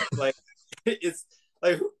 and not like it's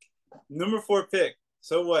like number 4 pick.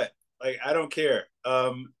 So what? Like I don't care.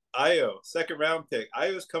 Io, second round pick.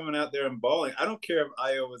 Io's coming out there and balling. I don't care if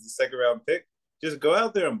Io was the second round pick. Just go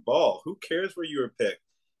out there and ball. Who cares where you were picked?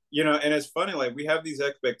 And it's funny, like we have these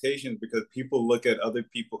expectations because people look at other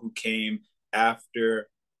people who came after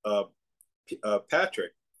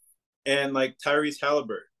Patrick and like Tyrese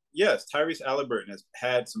Halliburton. Yes, Tyrese Halliburton has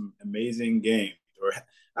had some amazing games, or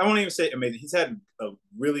I won't even say amazing. He's had a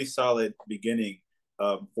really solid beginning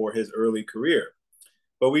for his early career.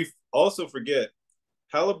 But we also forget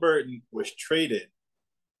Halliburton was traded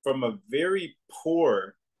from a very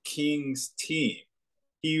poor Kings team.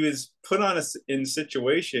 He was put in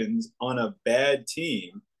situations on a bad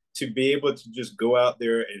team to be able to just go out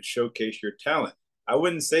there and showcase your talent. I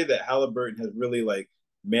wouldn't say that Halliburton has really like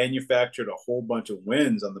manufactured a whole bunch of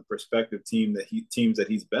wins on the prospective teams that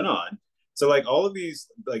he's been on. So like all of these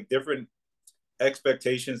like different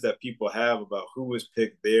expectations that people have about who was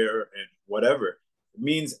picked there and whatever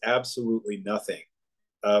means absolutely nothing.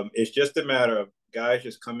 It's just a matter of guys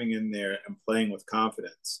just coming in there and playing with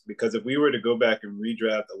confidence. Because if we were to go back and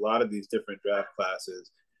redraft a lot of these different draft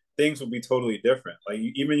classes, things would be totally different. Like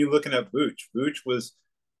even you looking at Vooch. Vooch was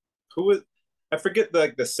who was I forget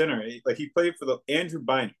the center. Like he played for the Andrew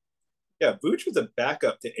Bynum. Yeah, Vooch was a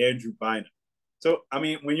backup to Andrew Bynum. So I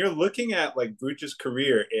mean, when you're looking at like Vooch's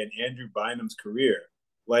career and Andrew Bynum's career,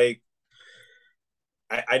 like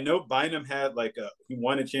I know Bynum had he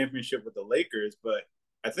won a championship with the Lakers, but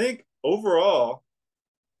I think overall,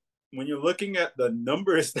 when you're looking at the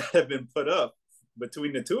numbers that have been put up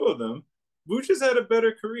between the two of them, Vooch has had a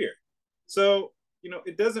better career. So,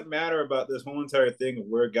 it doesn't matter about this whole entire thing of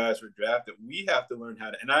where guys were drafted. We have to learn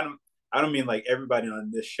how to, and I don't mean like everybody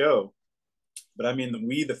on this show, but I mean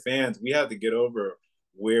we the fans, we have to get over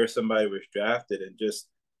where somebody was drafted and just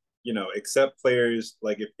accept players.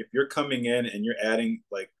 Like if you're coming in and you're adding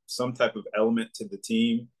like some type of element to the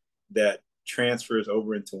team that transfers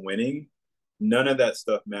over into winning, none of that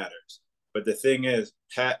stuff matters. But the thing is,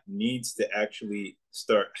 Pat needs to actually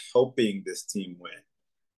start helping this team win.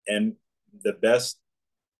 And the best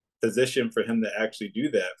position for him to actually do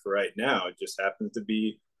that for right now, it just happens to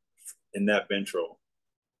be in that bench role.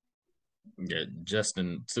 Yeah,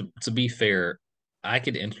 Justin, to be fair, I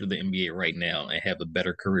could enter the NBA right now and have a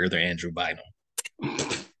better career than Andrew Bynum.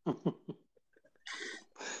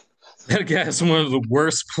 That guy's one of the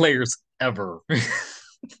worst players ever.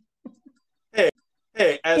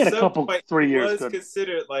 Hey, at some point, 3 he years was good.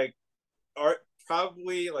 considered like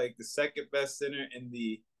probably like the second best center in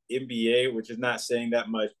the NBA, which is not saying that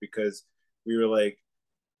much because we were like,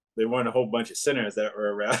 there weren't a whole bunch of centers that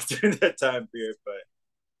were around during that time period, but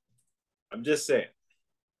I'm just saying.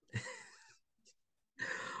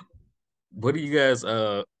 What do you guys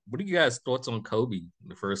thoughts on Kobe in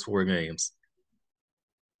the first 4 games?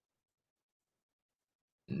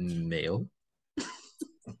 Male.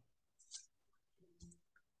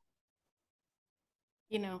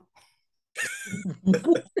 You know.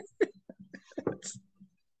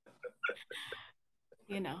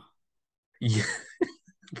 You know. Yeah.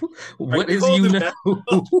 What is you know?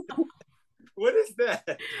 What is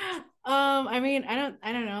that? I mean, I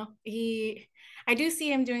don't know. I do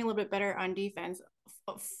see him doing a little bit better on defense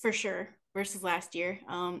for sure versus last year.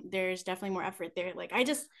 There's definitely more effort there. Like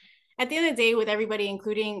at the end of the day, with everybody,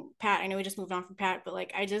 including Pat, I know we just moved on from Pat, but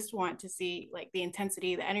like I just want to see like the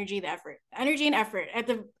intensity, the energy, the effort, energy and effort. At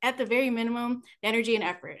the very minimum, the energy and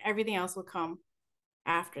effort. Everything else will come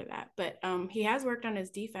after that. But he has worked on his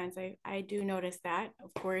defense. I do notice that.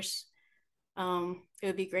 Of course, it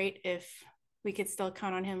would be great if we could still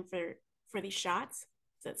count on him for these shots.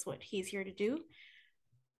 That's what he's here to do.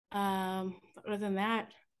 Other than that,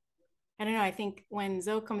 I don't know. I think when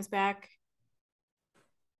Zoe comes back,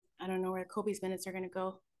 I don't know where Kobe's minutes are going to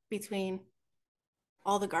go between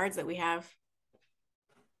all the guards that we have.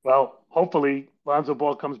 Well, hopefully Lonzo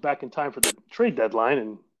Ball comes back in time for the trade deadline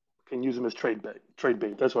and can use him as trade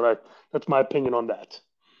bait. That's my opinion on that.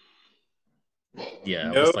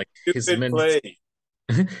 Yeah, no it was like his stupid minutes. play.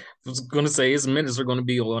 I was going to say his minutes are going to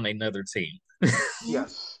be on another team.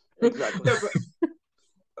 Yes, exactly. Yeah,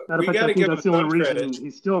 Matter of fact, I think that's the only reason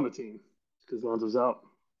he's still on the team because Lonzo's out.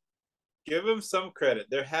 Give him some credit.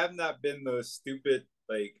 There have not been those stupid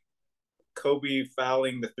like Kobe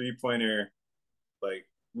fouling the 3-pointer. Like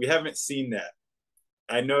we haven't seen that.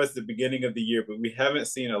 I know it's the beginning of the year, but we haven't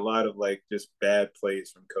seen a lot of like just bad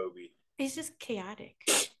plays from Kobe. It's just chaotic.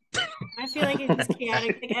 I feel like it's just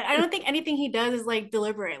chaotic. Like, I don't think anything he does is like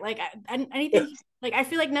deliberate. Like anything, like I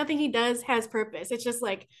feel like nothing he does has purpose. It's just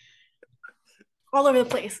like all over the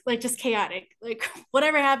place, like just chaotic. Like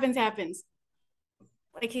whatever happens, happens.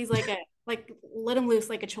 Like he's like let him loose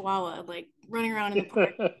like a chihuahua, like running around in the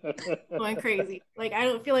park, going crazy. Like I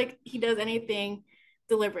don't feel like he does anything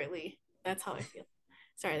deliberately. That's how I feel.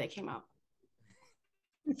 Sorry, that came out.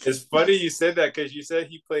 It's funny you said that because you said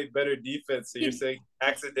he played better defense. So you're saying he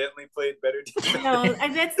accidentally played better defense? No,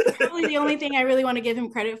 that's probably the only thing I really want to give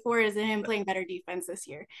him credit for is him playing better defense this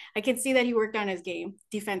year. I can see that he worked on his game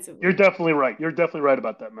defensively. You're definitely right. You're definitely right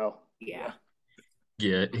about that, Mel. Yeah.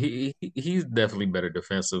 Yeah, he's definitely better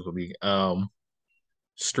defensively.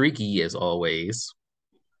 Streaky as always.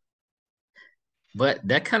 But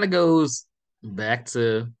that kind of goes back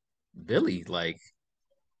to Billy. Like,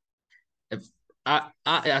 if I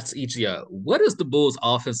ask each of you, what is the Bulls'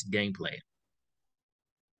 offensive game plan?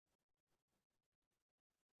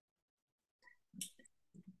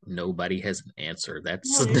 Nobody has an answer.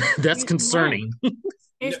 That's that's concerning.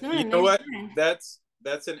 There's none. You know what?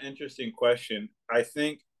 That's an interesting question. I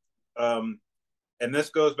think, and this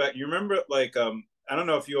goes back. You remember, like, I don't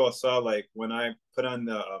know if you all saw, like, when I put on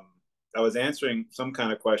the, I was answering some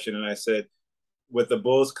kind of question, and I said, with the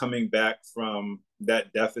Bulls coming back from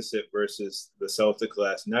that deficit versus the Celtics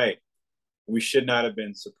last night, we should not have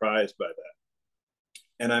been surprised by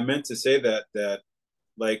that. And I meant to say that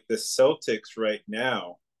like the Celtics right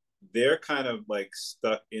now, they're kind of like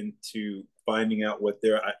stuck into finding out what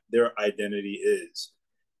their identity is.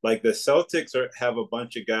 Like the Celtics have a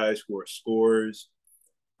bunch of guys who are scorers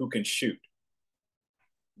who can shoot.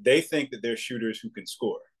 They think that they're shooters who can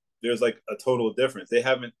score. There's like a total difference. They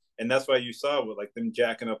haven't, and that's why you saw with like them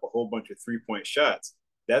jacking up a whole bunch of 3-point shots.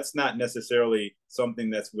 That's not necessarily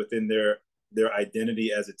something that's within their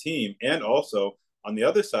identity as a team. And also on the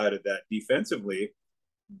other side of that, defensively,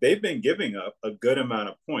 they've been giving up a good amount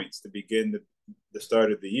of points to begin the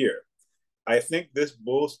start of the year. I think this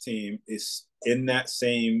Bulls team is in that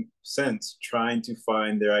same sense trying to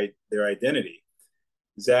find their identity.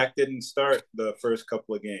 Zach didn't start the first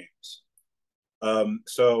couple of games.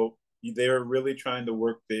 So they're really trying to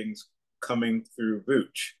work things coming through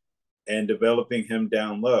Vooch and developing him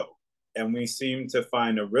down low. And we seem to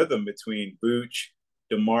find a rhythm between Vooch,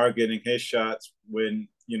 DeMar getting his shots when,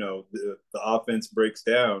 you know, the offense breaks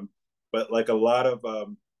down, but like a lot of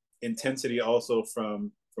intensity also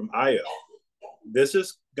from Ayo. This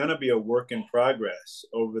is going to be a work in progress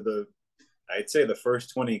over I'd say the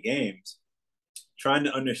first 20 games, trying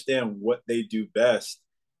to understand what they do best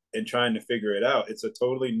and trying to figure it out. It's a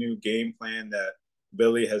totally new game plan that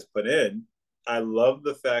Billy has put in. I love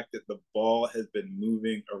the fact that the ball has been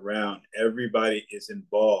moving around. Everybody is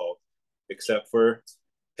involved except for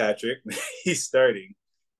Patrick. He's starting,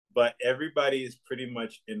 but everybody is pretty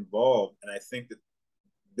much involved. And I think that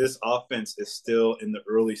this offense is still in the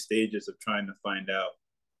early stages of trying to find out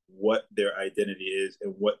what their identity is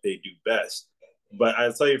and what they do best. But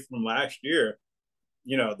I'll tell you from last year,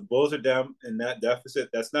 you know, the Bulls are down in that deficit.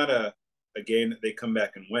 That's not a game that they come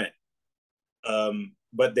back and win.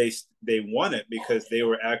 But they won it because they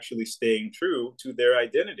were actually staying true to their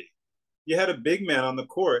identity. You had a big man on the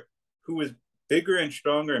court who was bigger and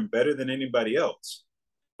stronger and better than anybody else.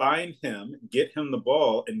 Find him, get him the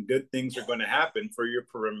ball, and good things are going to happen for your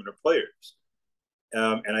perimeter players.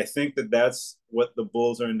 And I think that that's what the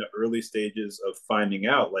Bulls are in the early stages of finding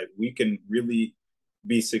out. Like, we can really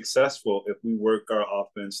be successful if we work our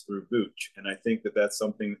offense through Vooch. And I think that that's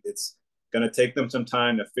something it's going to take them some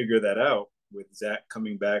time to figure that out with Zach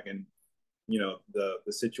coming back and,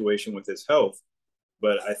 the situation with his health.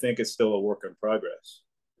 But I think it's still a work in progress.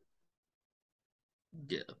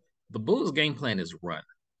 Yeah. The Bulls' game plan is run.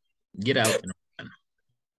 Get out and run.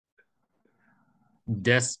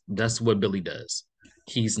 That's what Billy does.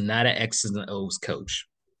 He's not an X's and O's coach.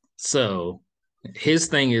 So his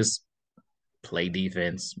thing is play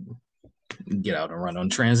defense, get out and run on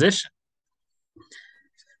transition.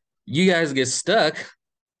 You guys get stuck,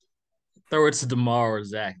 throw it to DeMar or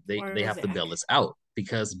Zach. They have to bail us out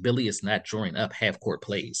because Billy is not drawing up half court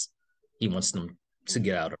plays. He wants them to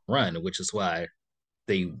get out and run, which is why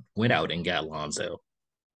they went out and got Lonzo.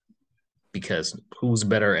 Because who's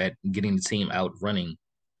better at getting the team out running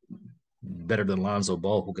better than Lonzo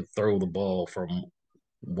Ball, who can throw the ball from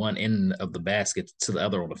one end of the basket to the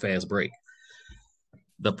other on a fast break?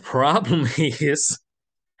 The problem is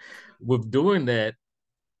with doing that,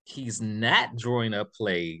 he's not drawing up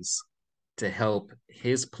plays to help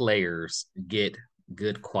his players get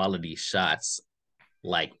good quality shots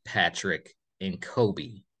like Patrick and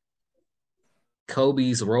Kobe.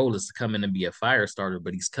 Kobe's role is to come in and be a fire starter,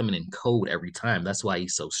 but he's coming in cold every time. That's why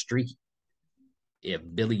he's so streaky. If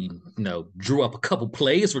Billy, drew up a couple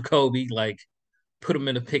plays for Kobe, like put him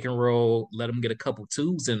in a pick and roll, let him get a couple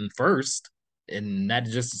twos in first, and not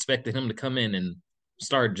just expected him to come in and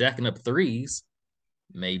start jacking up threes,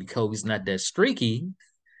 maybe Kobe's not that streaky.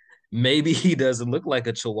 Maybe he doesn't look like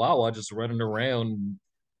a chihuahua just running around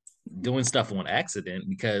doing stuff on accident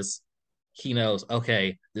because he knows,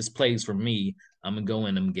 okay, this plays for me. I'm going to go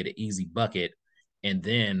in and get an easy bucket, and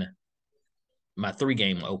then my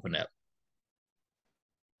 3-game will open up.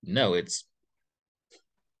 No, it's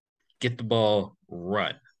get the ball,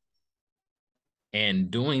 run. And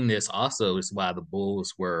doing this also is why the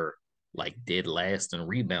Bulls were dead last in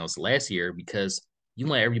rebounds last year, because you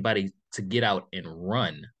want everybody to get out and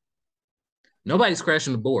run. Nobody's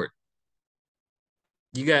crashing the board.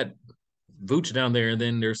 You got Vooch down there, and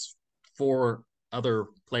then there's 4 other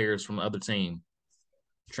players from the other team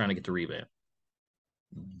trying to get the rebound.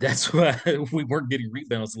 That's why we weren't getting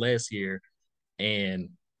rebounds last year. And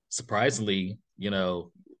surprisingly,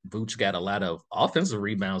 Vooch got a lot of offensive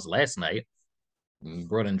rebounds last night.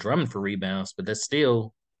 Brought in Drummond for rebounds, but that's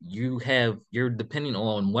still, you're depending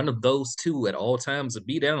on one of those two at all times to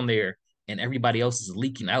be down there, and everybody else is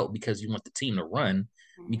leaking out because you want the team to run,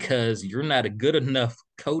 because you're not a good enough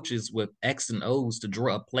coaches with X and O's to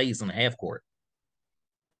draw up plays in the half court.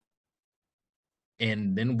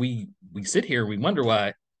 And then we sit here and we wonder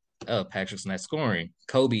why Patrick's not scoring.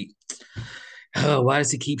 Kobe, why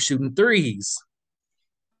does he keep shooting threes?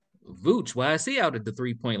 Vooch, why is he out at the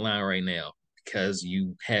 3-point line right now? Because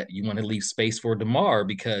you want to leave space for DeMar,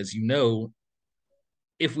 because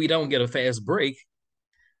if we don't get a fast break,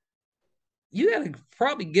 you got to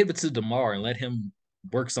probably give it to DeMar and let him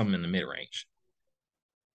work something in the mid-range.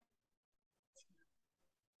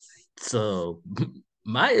 So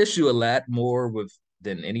my issue a lot more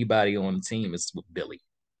than anybody on the team is with Billy.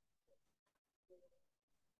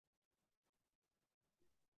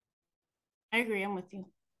 I agree. I'm with you.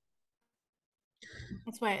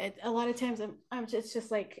 That's why a lot of times it's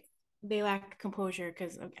just like they lack composure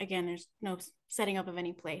because, again, there's no setting up of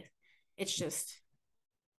any play. It's just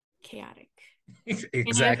chaotic.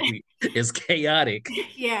 Exactly. It's chaotic.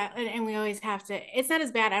 Yeah, and we always have to. It's not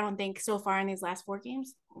as bad, I don't think, so far in these last 4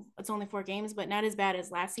 games. It's only 4 games, but not as bad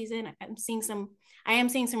as last season. I am seeing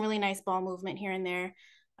some really nice ball movement here and there.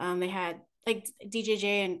 They had DJJ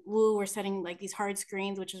and Wu were setting these hard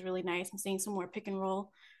screens, which is really nice. I'm seeing some more pick and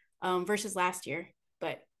roll versus last year,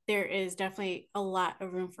 but there is definitely a lot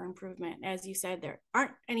of room for improvement. As you said, there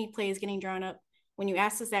aren't any plays getting drawn up. When you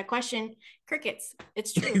asked us that question, crickets.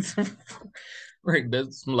 It's true. Right.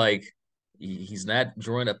 That's he's not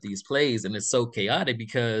drawing up these plays, and it's so chaotic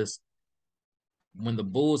because when the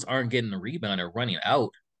Bulls aren't getting the rebound or running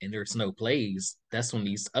out and there's no plays, that's when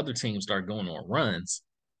these other teams start going on runs.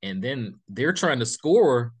 And then they're trying to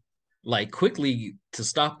score quickly to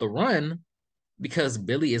stop the run because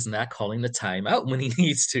Billy is not calling the timeout when he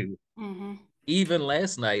needs to. Mm-hmm. Even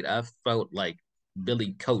last night, I felt like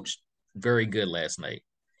Billy coached very good last night.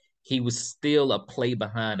 He was still a play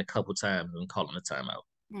behind a couple times when calling the timeout.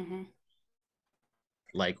 Mm-hmm.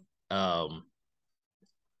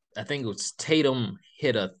 I think it was Tatum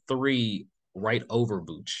hit a 3 right over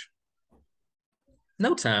Vooch.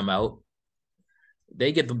 No timeout.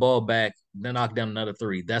 They get the ball back, then knock down another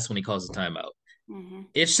 3. That's when he calls the timeout. Mm-hmm.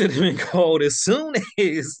 It should have been called as soon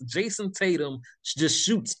as Jason Tatum just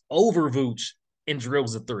shoots over Vooch and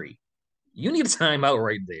drills a 3. You need a timeout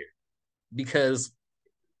right there because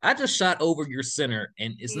I just shot over your center,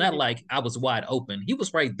 and it's not like I was wide open. He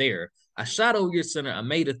was right there. I shot over your center. I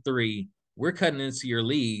made a three. We're cutting into your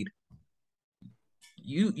lead.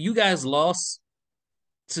 You guys lost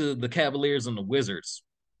to the Cavaliers and the Wizards.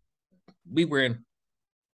 We were in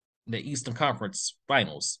the Eastern Conference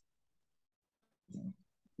Finals.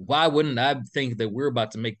 Why wouldn't I think that we're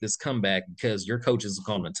about to make this comeback because your coach is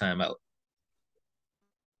calling a timeout?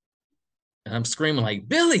 And I'm screaming like,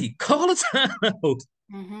 Billy, call a timeout.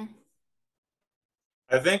 Mm-hmm.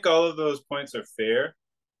 I think all of those points are fair,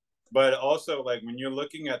 but also like when you're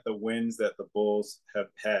looking at the wins that the Bulls have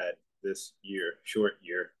had this year, short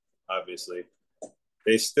year, obviously,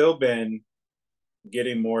 they've still been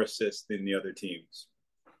getting more assists than the other teams.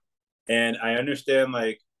 And I understand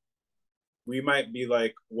like we might be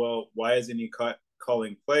like, well, why isn't he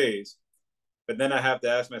calling plays? But then I have to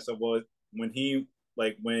ask myself, well, when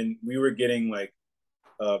we were getting like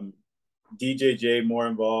DJJ more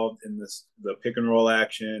involved in the pick and roll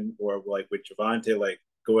action, or like with Javante like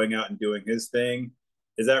going out and doing his thing,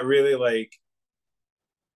 is that really like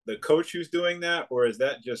the coach who's doing that, or is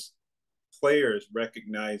that just players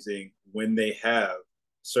recognizing when they have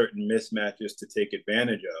certain mismatches to take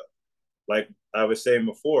advantage of? Like I was saying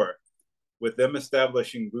before, with them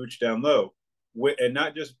establishing Vooch down low, and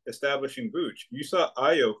not just establishing Vooch, you saw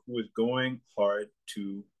Ayo who was going hard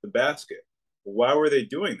to the basket. Why were they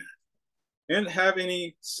doing that? They didn't have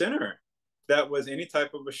any center that was any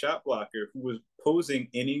type of a shot blocker who was posing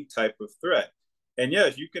any type of threat. And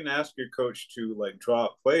yes, you can ask your coach to like draw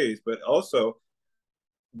up plays, but also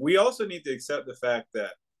we also need to accept the fact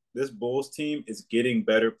that this Bulls team is getting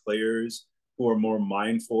better players who are more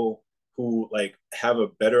mindful, who like have a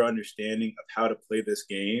better understanding of how to play this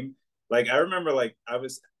game. Like I remember like I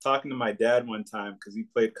was talking to my dad one time because he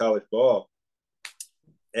played college ball.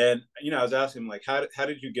 And I was asking him like, how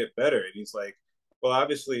did you get better? And he's like, well,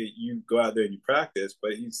 obviously you go out there and you practice,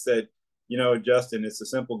 but he said, Justin, it's a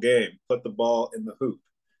simple game. Put the ball in the hoop,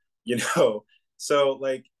 So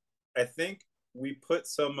like, I think we put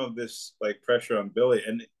some of this like pressure on Billy,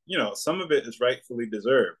 and some of it is rightfully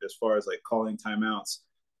deserved as far as like calling timeouts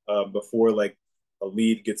before like a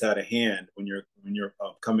lead gets out of hand when you're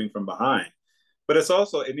coming from behind. But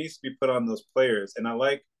it needs to be put on those players, and I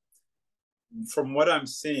like. From what I'm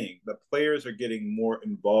seeing, the players are getting more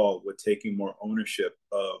involved with taking more ownership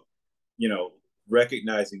of,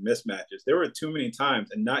 recognizing mismatches. There were too many times,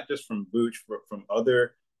 and not just from Vooch, but from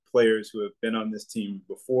other players who have been on this team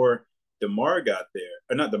before DeMar got there,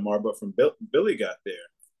 or not DeMar, but from Billy got there.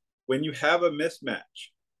 When you have a mismatch,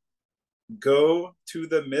 go to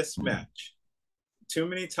the mismatch. Too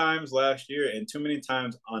many times last year and too many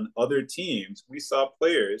times on other teams, we saw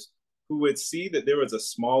players who would see that there was a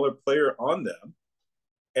smaller player on them.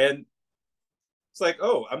 And it's like,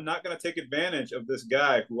 oh, I'm not going to take advantage of this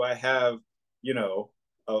guy who I have,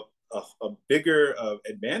 a bigger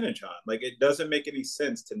advantage on. Like, it doesn't make any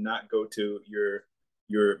sense to not go to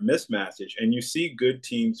your mismatch. And you see good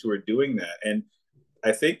teams who are doing that. And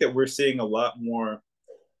I think that we're seeing a lot more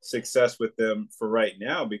success with them for right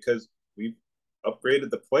now because we've upgraded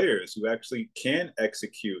the players who actually can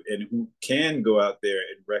execute and who can go out there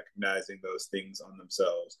and recognizing those things on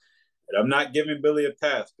themselves. And I'm not giving Billy a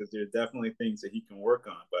pass because there are definitely things that he can work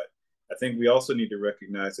on, but I think we also need to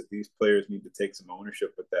recognize that these players need to take some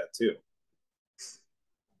ownership with that too.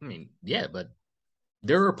 I mean, yeah, but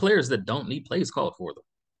there are players that don't need plays called for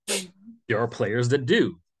them. There are players that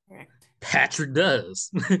do. Correct. Patrick does.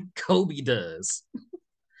 Kobe does.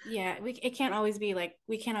 Yeah, it can't always be like,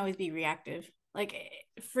 we can't always be reactive. Like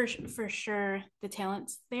for sure the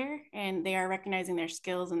talent's there and they are recognizing their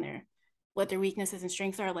skills and what their weaknesses and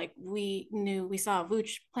strengths are. Like we saw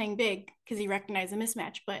Vooch playing big because he recognized the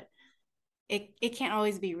mismatch, but it can't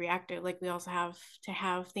always be reactive. Like we also have to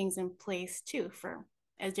have things in place too for,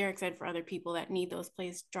 as Derek said, for other people that need those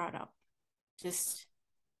plays drawn up. It's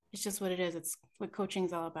just what it is. It's what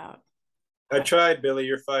coaching's all about. I tried, Billy,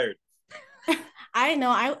 you're fired. I know.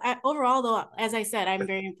 I overall, though, as I said, I'm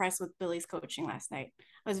very impressed with Billy's coaching last night.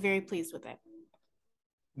 I was very pleased with it.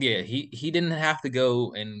 Yeah, he didn't have to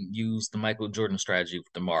go and use the Michael Jordan strategy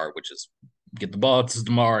with DeMar, which is get the ball to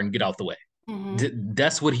DeMar and get out the way. Mm-hmm.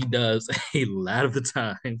 That's what he does a lot of the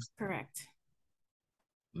times. Correct.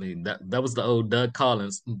 I mean, that was the old Doug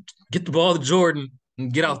Collins. Get the ball to Jordan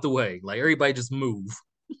and get out the way. Like, everybody just move.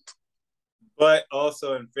 But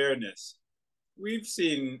also, in fairness, we've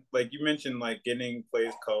seen, like you mentioned, like getting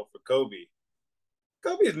plays called for Kobe.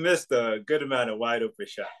 Kobe's missed a good amount of wide open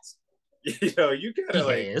shots. You gotta you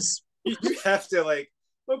have to like,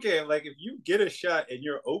 okay, like if you get a shot and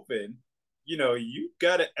you're open, you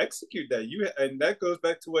got to execute that. And that goes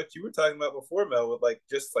back to what you were talking about before, Mel, with like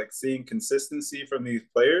just like seeing consistency from these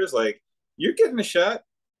players. Like you're getting a shot,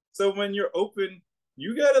 so when you're open,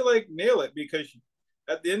 you got to like nail it, because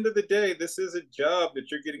at the end of the day, this is a job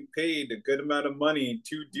that you're getting paid a good amount of money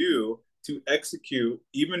to do, to execute.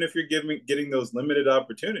 Even if you're getting those limited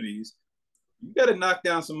opportunities, you got to knock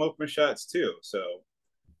down some open shots too. So,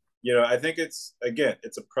 I think it's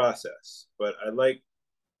a process, but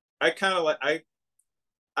I kind of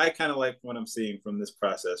like what I'm seeing from this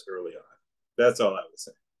process early on. That's all I would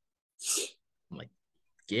say. I'm like,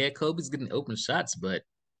 yeah, Kobe's getting open shots, but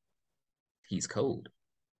he's cold.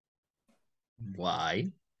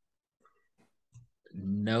 Why?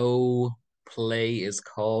 No play is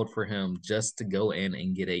called for him just to go in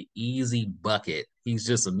and get an easy bucket. He's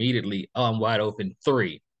just immediately, I'm wide open,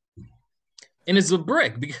 3. And it's a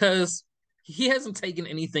brick because he hasn't taken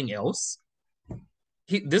anything else.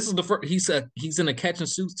 This is the first. He's in a catch and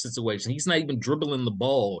shoot situation. He's not even dribbling the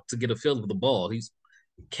ball to get a feel of the ball. He's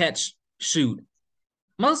catch, shoot.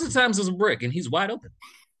 Most of the times it's a brick, and he's wide open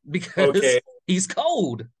because he's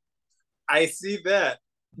cold. I see that.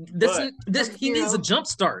 He needs a jump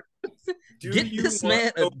start. Get this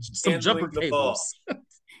man some jumper cables.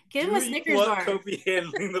 Give him a Snickers bar. Kobe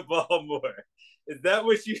handling the ball more. Is that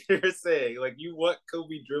what you're saying? Like you want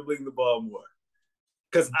Kobe dribbling the ball more?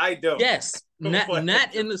 Because I don't. Yes,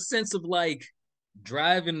 not in the sense of like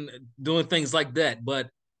driving, doing things like that, but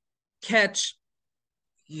catch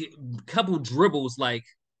a couple dribbles. Like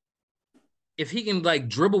if he can like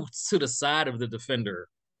dribble to the side of the defender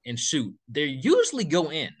and shoot, they usually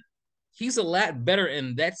go in. He's a lot better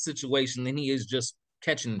in that situation than he is just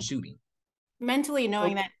catching and shooting. Mentally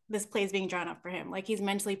knowing that this play is being drawn up for him, like he's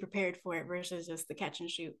mentally prepared for it versus just the catch and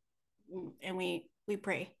shoot. And we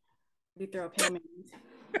pray. We throw up him.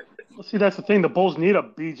 Well, see, that's the thing. The Bulls need a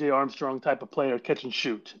B.J. Armstrong type of player, catch and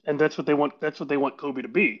shoot, and that's what they want. That's what they want Kobe to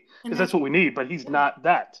be, because that's what we need. But he's not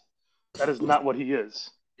that. That is not what he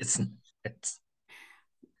is. It's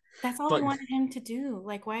that's all we wanted him to do.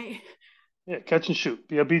 Like, why? Yeah, catch and shoot.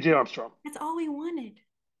 Be a B.J. Armstrong. That's all we wanted.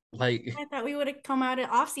 Like, I thought we would have come out at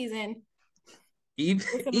off season.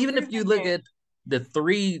 Even if you look at the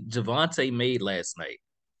 3 Javonte made last night,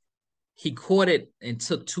 he caught it and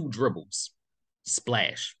took 2 dribbles.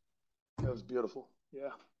 Splash. That was beautiful. Yeah.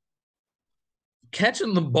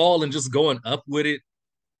 Catching the ball and just going up with it.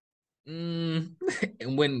 And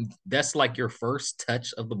when that's like your first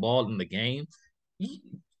touch of the ball in the game,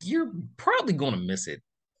 you're probably going to miss it.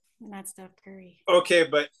 Not Steph Curry. Okay,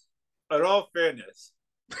 but in all fairness,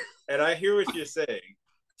 and I hear what you're saying,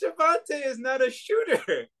 Javonte is not a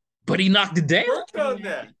shooter. But he knocked it down. Work on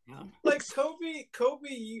that. Like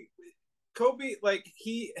Kobe, like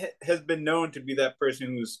he has been known to be that person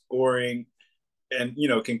who's scoring and,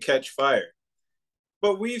 can catch fire.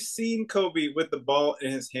 But we've seen Kobe with the ball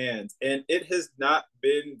in his hands, and it has not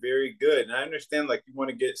been very good. And I understand, like, you want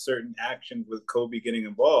to get certain actions with Kobe getting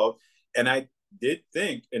involved. And I did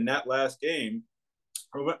think in that last game,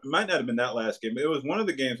 or it might not have been that last game, but it was one of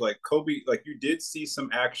the games like Kobe, like you did see some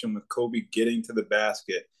action with Kobe getting to the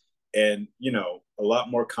basket and, a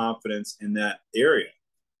lot more confidence in that area.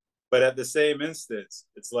 But at the same instance,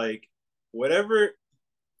 it's like whatever.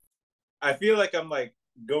 I feel like I'm like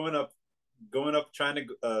going up, trying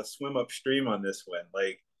to swim upstream on this one.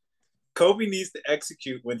 Like Kobe needs to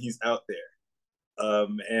execute when he's out there,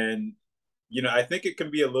 and I think it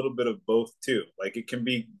can be a little bit of both too. Like it can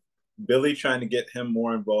be Billy trying to get him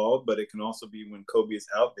more involved, but it can also be when Kobe is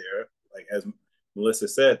out there. Like as Melissa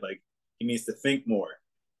said, like he needs to think more.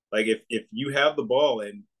 Like if you have the ball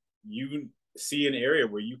and you see an area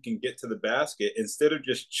where you can get to the basket instead of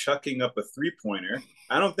just chucking up a 3-pointer.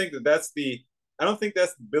 I don't think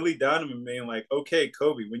that's Billy Donovan being like, okay,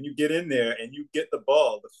 Kobe, when you get in there and you get the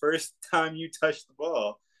ball, the first time you touch the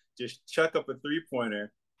ball, just chuck up a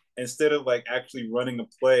 3-pointer instead of like actually running a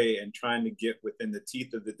play and trying to get within the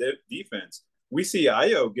teeth of the defense. We see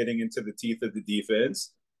Ayo getting into the teeth of the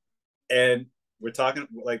defense, and we're talking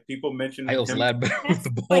like people mentioned Ayo's a lot better with the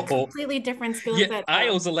ball. Like completely different skill set. Yeah,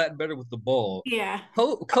 Ayo's a lot better with the ball. Yeah.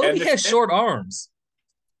 Kobe has short arms.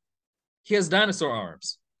 He has dinosaur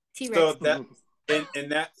arms. T-Rex. So that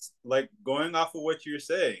and that's like going off of what you're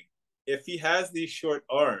saying. If he has these short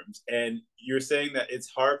arms and you're saying that it's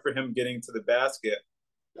hard for him getting to the basket,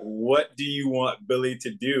 what do you want Billy to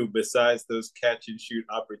do besides those catch and shoot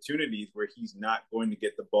opportunities where he's not going to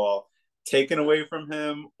get the ball taken away from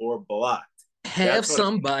him or blocked? Have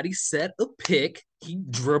somebody set a pick. He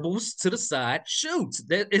dribbles to the side, shoots.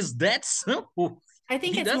 That is that simple. I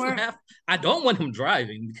think it's more. I don't want him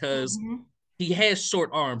driving because He has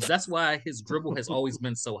short arms. That's why his dribble has always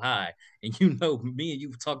been so high. And you know, me and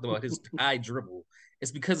you've talked about his high dribble.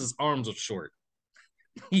 It's because his arms are short.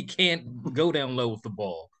 He can't go down low with the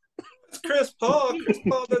ball. It's Chris Paul. Chris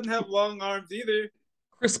Paul doesn't have long arms either.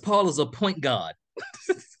 Chris Paul is a point guard.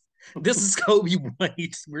 This is Kobe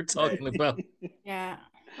White we're talking about. Yeah,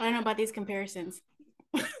 I don't know about these comparisons.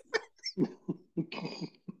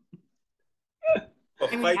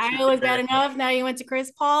 I mean, I was bad enough. Now you went to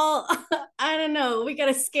Chris Paul. I don't know. We got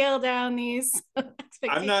to scale down these.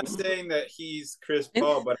 I'm not saying that he's Chris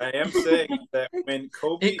Paul, but I am saying that when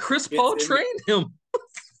Kobe and Chris Paul trained him,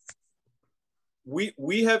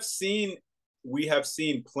 we have seen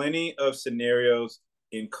plenty of scenarios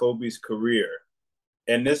in Kobe's career,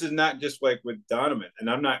 and this is not just like with Donovan. And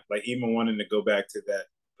I'm not like even wanting to go back to that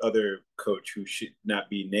other coach who should not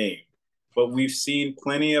be named, but we've seen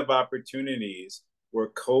plenty of opportunities where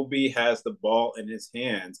Kobe has the ball in his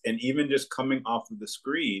hands, and even just coming off of the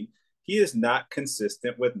screen, he is not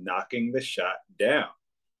consistent with knocking the shot down.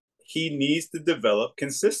 He needs to develop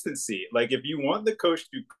consistency. Like if you want the coach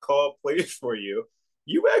to call plays for you,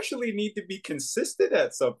 you actually need to be consistent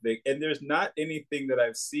at something. And there's not anything that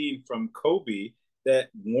I've seen from Kobe that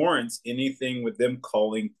warrants anything with them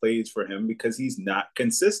calling plays for him because he's not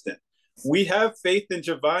consistent. We have faith in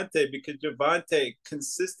Javonte because Javonte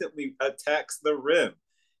consistently attacks the rim.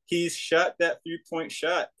 He's shot that 3-point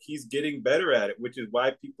shot. He's getting better at it, which is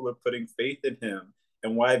why people are putting faith in him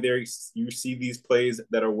and why you see these plays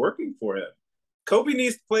that are working for him. Kobe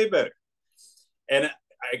needs to play better. And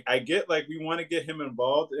I get like we want to get him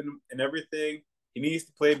involved in everything. He needs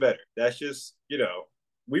to play better. That's just,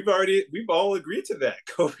 we've all agreed to that.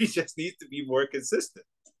 Kobe just needs to be more consistent.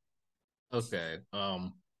 Okay.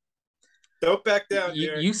 Don't back down.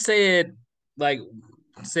 You said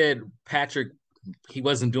Patrick, he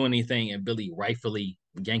wasn't doing anything, and Billy rightfully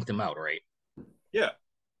yanked him out, right? Yeah.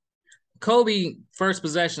 Kobe, first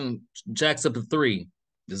possession, jacks up the 3.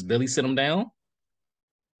 Does Billy sit him down?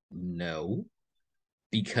 No,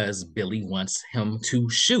 because Billy wants him to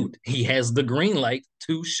shoot. He has the green light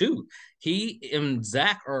to shoot. He and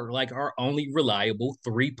Zach are like our only reliable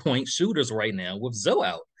 3-point shooters right now with Zoe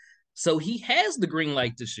out. So he has the green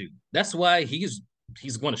light to shoot. That's why he's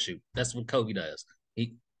going to shoot. That's what Kobe does.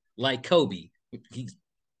 He like Kobe.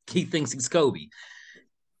 He thinks he's Kobe.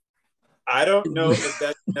 I don't know if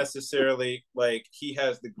that's necessarily like he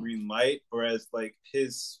has the green light, or as like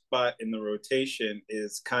his spot in the rotation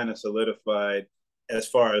is kind of solidified as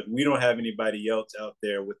far as we don't have anybody else out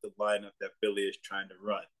there with the lineup that Billy is trying to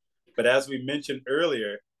run. But as we mentioned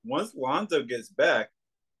earlier, once Lonzo gets back,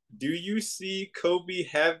 do you see Kobe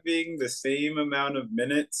having the same amount of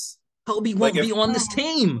minutes? Kobe won't be on this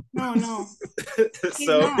team. No.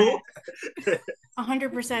 So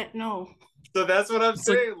 100% no. So that's what I'm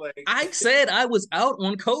saying. Like I said I was out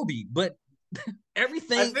on Kobe, but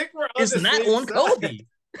everything is not on side. Kobe.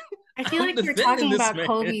 I feel like you're talking about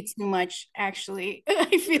Kobe too much, actually.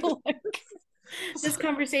 I feel like this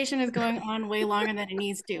conversation is going on way longer than it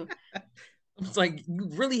needs to. It's like, you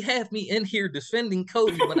really have me in here defending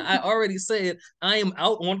Kobe, but I already said I am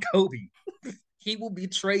out on Kobe. He will be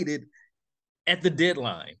traded at the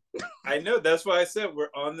deadline. I know. That's why I said we're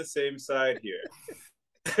on the same side here.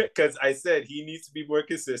 Because I said he needs to be more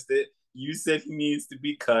consistent. You said he needs to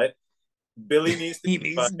be cut. Billy needs to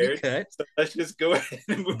be fired. So let's just go ahead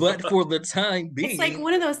and move on. For the time being, it's like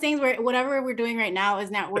one of those things where whatever we're doing right now is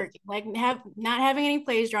not working. Like not having any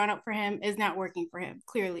plays drawn up for him is not working for him,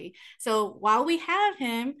 clearly. So while we have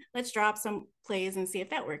him, let's drop some plays and see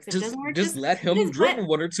if that works. If it doesn't work, just let him dribble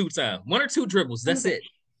 1 or 2 times. 1 or 2 dribbles. That's it.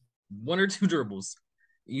 1 or 2 dribbles.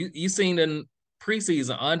 You seen in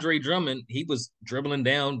preseason, Andre Drummond, he was dribbling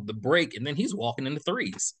down the break, and then he's walking into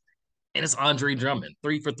threes. And it's Andre Drummond,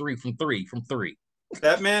 3 for 3 from 3.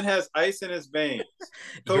 That man has ice in his veins.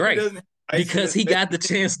 Kobe right. Doesn't because he got the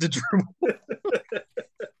chance to dribble.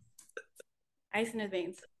 Ice in his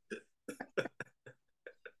veins.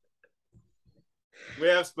 We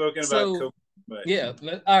have spoken about Kobe. But... Yeah.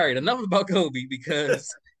 All right. Enough about Kobe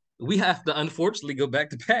because we have to unfortunately go back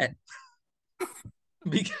to Pat.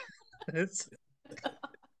 Because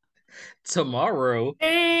tomorrow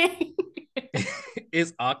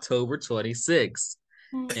is October 26th.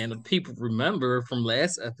 And if people remember from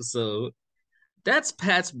last episode, that's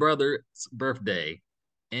Pat's brother's birthday.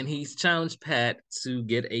 And he's challenged Pat to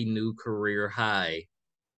get a new career high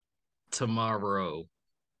tomorrow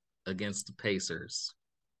against the Pacers.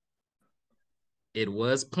 It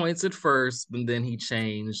was points at first, but then he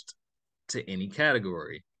changed to any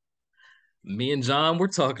category. Me and John were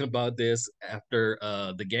talking about this after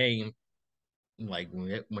the game, like when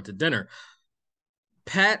we went to dinner.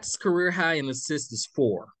 Pat's career high in assists is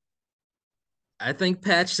 4. I think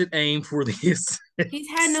Pat should aim for the assist. He's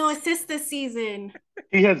had no assists this season.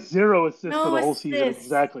 He had 0 assists No for the whole season. assists.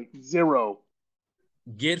 Exactly. 0.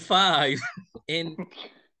 Get 5. And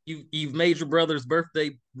you've made your brother's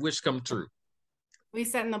birthday wish come true. We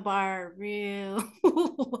setting the bar real.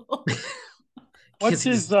 What's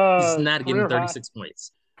his he's not getting career 36 high?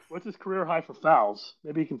 points. What's his career high for fouls?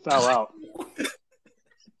 Maybe he can foul out.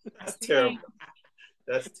 That's terrible.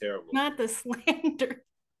 That's terrible. Not the slander.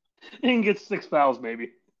 He can get 6 fouls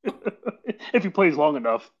maybe if he plays long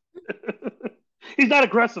enough. He's not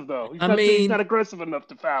aggressive though. He's not aggressive enough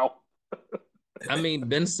to foul. I mean,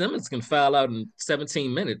 Ben Simmons can foul out in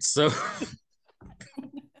 17 minutes, so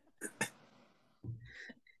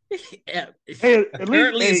Hey,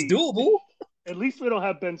 apparently it's doable. At least we don't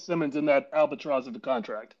have Ben Simmons in that albatross of the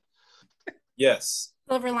contract. Yes.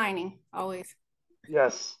 Silver lining, always.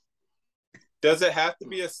 Yes. Does it have to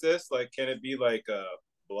be assists? Like, can it be like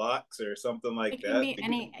blocks or something like It can that? be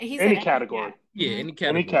Any category. Yeah, any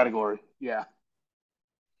category. Any category. Yeah.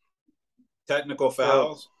 Technical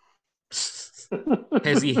fouls.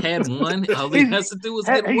 Has he had one? All he has to do is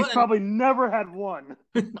get one. He's probably never had one.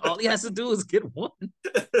 All he has to do is get one.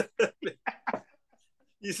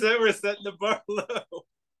 You said we're setting the bar low.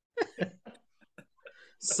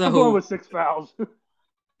 So I'm going with 6 fouls.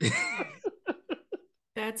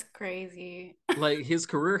 That's crazy. Like his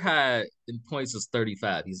career high in points is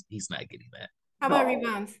 35. He's not getting that. How about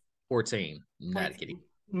rebounds? 14. Not getting.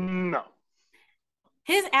 No.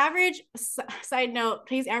 His average, side note,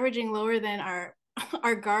 he's averaging lower than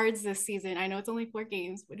our guards this season. I know it's only 4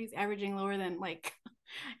 games, but he's averaging lower than like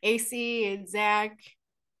AC and Zach.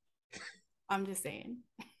 I'm just saying.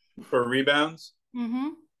 For rebounds? Mm-hmm.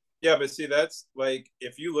 Yeah, but see, that's like,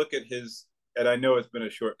 if you look at his, and I know it's been a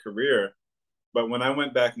short career, but when I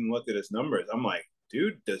went back and looked at his numbers, I'm like,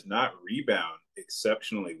 dude does not rebound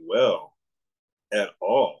exceptionally well at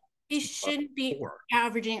all. He shouldn't be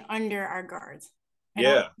averaging under our guards.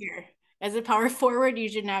 Yeah. As a power forward, you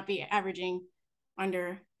should not be averaging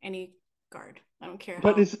under any guard. I don't care.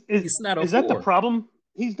 But is that the problem?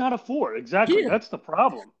 He's not a 4. Exactly. Yeah. That's the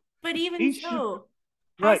problem. But even so,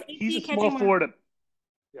 right. He's a small forward.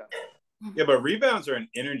 Yeah. Yeah, but rebounds are an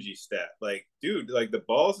energy stat. Like, dude, like the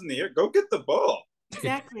ball's in the air. Go get the ball.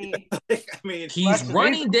 Exactly. Like, I mean, he's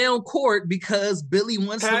running down court because Billy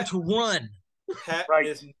wants him to run. Pat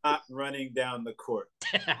is not running down the court.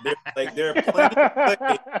 There are plenty of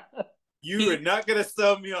plays. You are not going to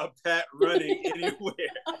sell me on Pat running anywhere.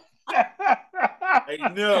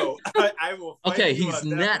 No, I will. Okay, he's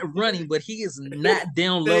not running, but he is not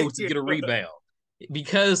down low to get a rebound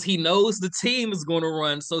because he knows the team is going to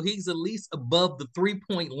run. So he's at least above the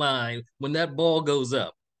 3-point line when that ball goes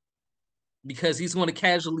up because he's going to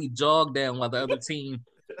casually jog down while the other team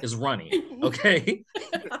is running. Okay,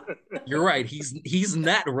 you're right. He's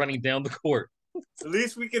not running down the court. At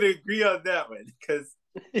least we can agree on that one because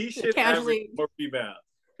he should average more rebounds.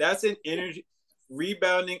 That's an energy.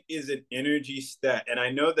 Rebounding is an energy stat, and I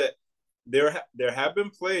know that there have been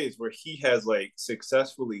plays where he has like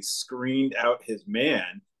successfully screened out his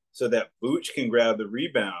man so that Vooch can grab the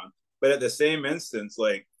rebound. But at the same instance,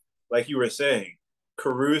 like you were saying,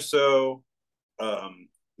 Caruso,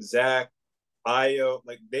 Zach, Ayo,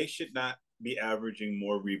 like they should not be averaging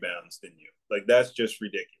more rebounds than you. Like that's just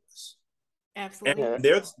ridiculous. Absolutely. And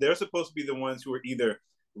they're supposed to be the ones who are either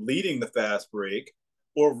leading the fast break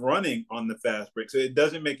or running on the fast break. So it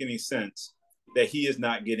doesn't make any sense that he is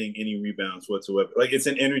not getting any rebounds whatsoever. Like it's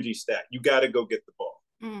an energy stat. You got to go get the ball.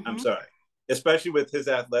 Mm-hmm. I'm sorry. Especially with his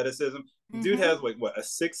athleticism. Mm-hmm. Dude has like what, a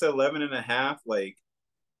 6'11 and a half like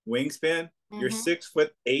wingspan. Mm-hmm. You're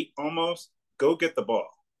 6'8" almost. Go get the ball.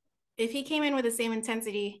 If he came in with the same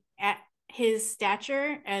intensity at his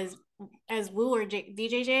stature as Wu or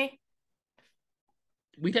DJJ,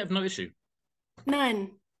 we'd have no issue.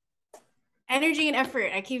 None. Energy and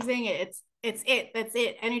effort. I keep saying it. That's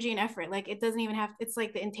it. Energy and effort. Like it doesn't even have. It's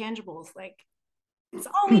like the intangibles. Like it's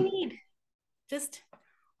all we need. Just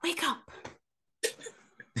wake up.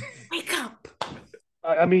 Wake up.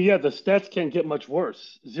 I mean, yeah, the stats can't get much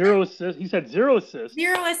worse. 0 assists. He said 0 assists.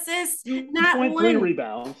 0 assists. Not 2.3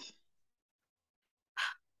 rebounds.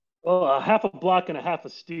 Well, a half a block and a half a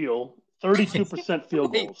steal. 32%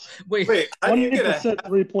 field goals. Wait. 20%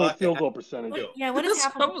 3-point field goal percentage. Yeah, what is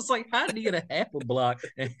half? I was like, how did he get a half a block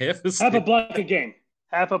and half a steal? Half a block a game.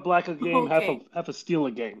 Half a block a game. Okay. Half a steal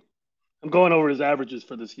a game. I'm going over his averages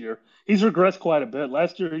for this year. He's regressed quite a bit.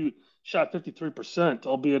 Last year he shot 53%,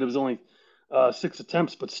 albeit it was only 6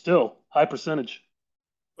 attempts, but still high percentage.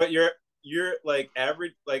 But you're like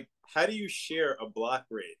average, like how do you share a block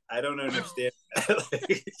rate? I don't understand that.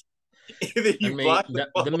 Like, either you block the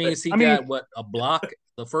ball. That means he got what, a block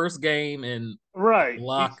the first game and right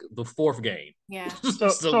block the fourth game. Yeah.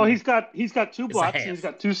 So he's got 2 blocks and he's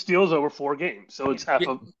got 2 steals over 4 games. So it's half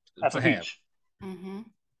of each. Mm-hmm.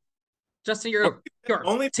 Justin, you're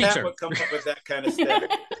only teacher. Pat would come up with that kind of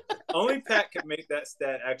stat. Only Pat can make that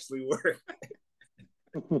stat actually work.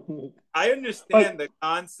 I understand the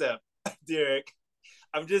concept, Derek.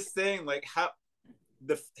 I'm just saying, like, how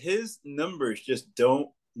his numbers just don't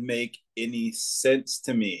make any sense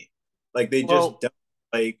to me. Like, they just don't.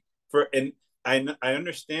 Like, and I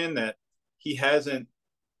understand that he hasn't,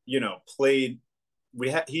 played.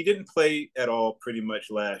 He didn't play at all pretty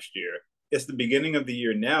much last year. It's the beginning of the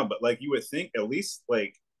year now, but like, you would think at least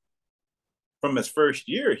like from his first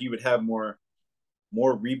year he would have more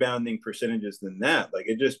rebounding percentages than that. Like,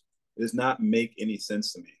 it just does not make any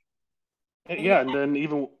sense to me. Yeah, and then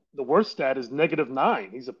even the worst stat is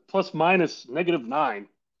 -9. He's a plus-minus -9.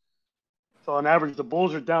 So on average, the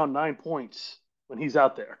Bulls are down 9 points when he's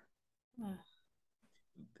out there.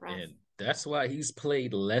 And that's why he's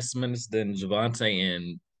played less minutes than Javonte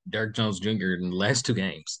and Derrick Jones Jr. in the last 2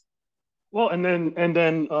 games. Well, and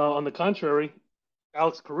then on the contrary,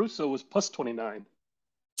 Alex Caruso was +29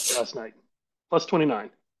 last night. +29.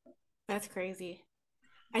 That's crazy.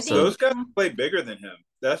 I think those guys play bigger than him.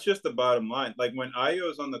 That's just the bottom line. Like, when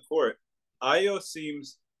Ayo's on the court, Ayo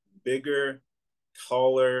seems bigger,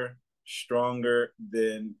 taller, stronger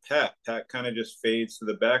than Pat. Pat kind of just fades to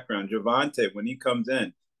the background. Javonte, when he comes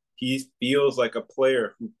in, he feels like a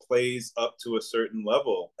player who plays up to a certain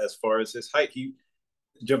level as far as his height.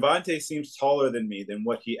 Javonte seems taller than me than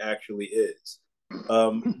what he actually is.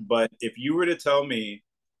 But if you were to tell me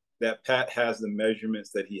that Pat has the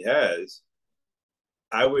measurements that he has,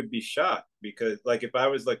 I would be shocked, because like, if I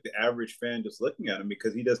was like the average fan just looking at him,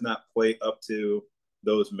 because he does not play up to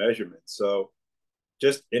those measurements. So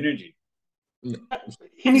just energy.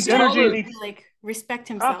 He needs energy and he like respect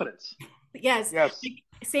himself. Confidence. Yes. Like,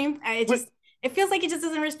 same. It feels like he just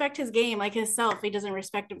doesn't respect his game, like himself. He doesn't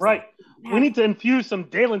respect himself. Right. We need to infuse some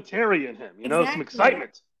Dalen Terry in him, some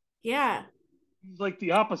excitement. Yeah. He's like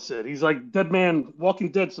the opposite. He's like Dead Man,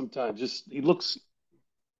 Walking Dead sometimes. He looks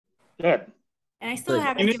dead. And I still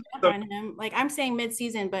haven't given up on him. Like, I'm saying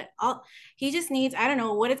mid-season, but he just needs, I don't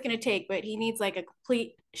know what it's going to take, but he needs like a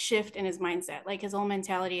complete shift in his mindset. Like, his whole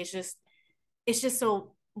mentality is just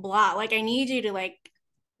so blah. Like, I need you to like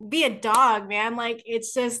be a dog, man. Like,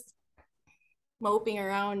 it's just moping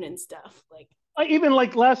around and stuff. Like, even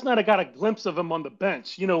like last night, I got a glimpse of him on the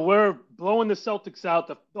bench. We're blowing the Celtics out.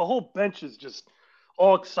 The whole bench is just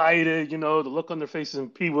all excited. The look on their faces,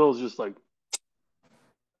 and P. Will's just like,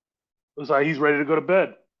 it was like he's ready to go to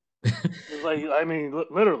bed. It's like, I mean,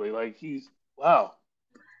 literally, like, wow.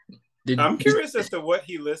 I'm curious as to what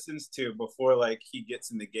he listens to before like he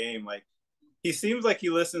gets in the game. Like, he seems like he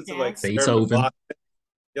listens to like Beethoven.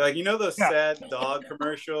 Like, those sad dog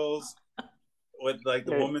commercials with like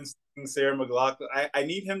the woman singing Sarah McLachlan. I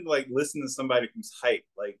need him to like listen to somebody who's hype.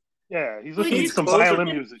 Like, yeah, he's listening to some violin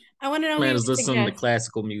music. I want to know. Man is listening to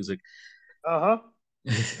classical music. Nothing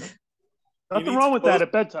wrong with that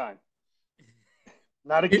at bedtime.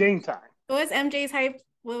 Not at game time. What was MJ's hype?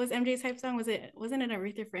 What was MJ's hype song? Wasn't it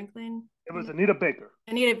Aretha Franklin? It was Anita Baker.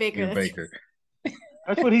 Anita Baker.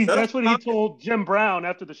 That's what he told Jim Brown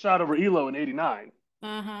after the shot over Elo in '89.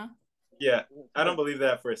 Yeah, I don't believe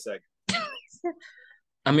that for a second.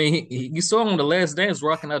 I mean, you saw him on The Last Dance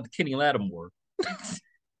rocking out to Kenny Lattimore.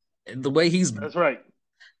 The way he's. That's right.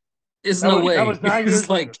 There's no way. That was 9 years. It's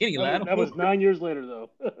like Kenny Lattimore. That was 9 years later, though.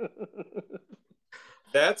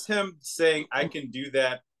 That's him saying, I can do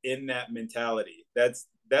that in that mentality. That's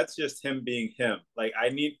just him being him. Like, I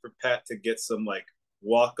need for Pat to get some like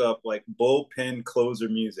walk up, like bullpen closer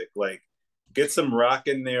music. Like, get some rock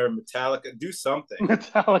in there, Metallica, do something.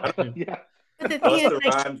 Metallica, yeah. But the thing is,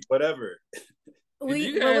 like, rhymes, whatever. When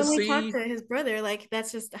we talk to his brother, like,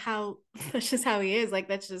 that's just how he is. Like,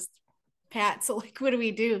 that's just Pat. So like, what do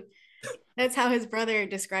we do? That's how his brother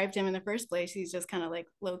described him in the first place. He's just kind of like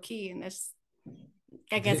low key, and that's,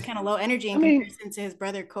 I guess, kind of low energy in comparison to his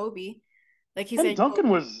brother Kobe. Like he said, Duncan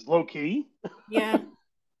was low key. Yeah,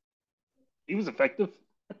 he was effective.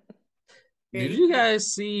 Did you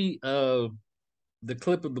guys see the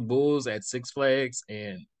clip of the Bulls at Six Flags,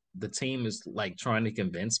 and the team is like trying to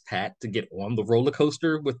convince Pat to get on the roller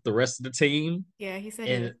coaster with the rest of the team? Yeah, he said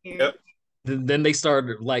he was scared. Then they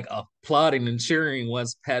started like applauding and cheering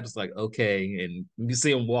once Pat was like, okay, and you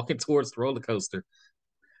see him walking towards the roller coaster.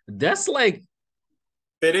 That's like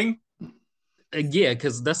fitting. Yeah,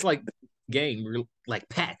 because that's like game. Like,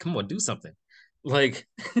 Pat, come on, do something. Like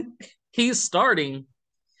he's starting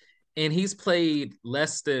and he's played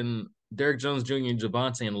less than Derrick Jones Jr. and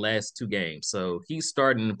Javonte in the last 2 games. So he's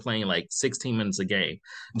starting and playing like 16 minutes a game.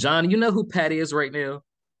 John, you know who Pat is right now?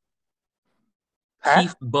 Pat?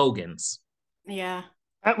 Keith Bogans. Yeah.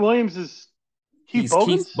 Pat Williams is Keith He's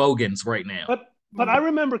Bogans? Keith Bogans right now. But I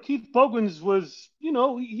remember Keith Bogans was,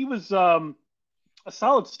 he was a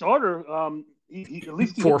solid starter. He at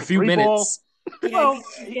least he for hit a the few minutes. Yeah, well,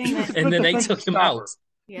 he was a and good then they defensive took him stopper. out.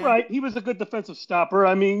 Yeah. Right. He was a good defensive stopper.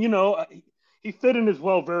 I mean, he fit in as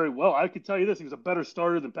well very well. I could tell you this, he was a better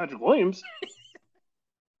starter than Patrick Williams.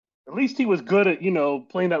 At least he was good at,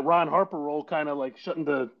 playing that Ron Harper role, kind of like shutting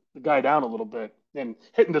the guy down a little bit and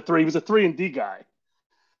hitting the three. He was a 3-and-D guy.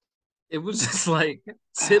 It was just like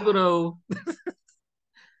Thibodeau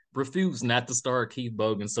refused not to start Keith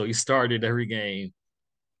Bogan, so he started every game.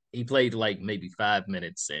 He played like maybe 5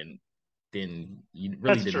 minutes, and then you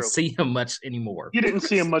really That's didn't true. see him much anymore. You didn't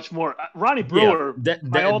see him much more. Ronnie Brewer, Yeah,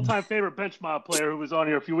 my all-time favorite bench mob player who was on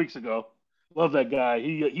here a few weeks ago. Love that guy.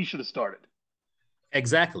 He should have started.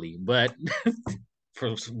 Exactly. But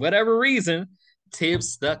for whatever reason, Tibbs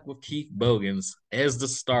stuck with Keith Bogans as the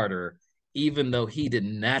starter, even though he did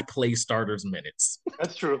not play starters minutes.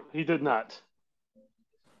 That's true. He did not.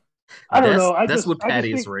 I don't know. That's what Pat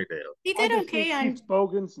is right now. He did okay on Keith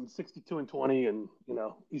Bogans and 62-20 and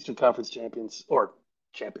Eastern Conference champions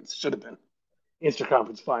should have been Eastern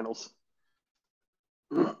Conference Finals.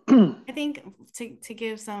 I think to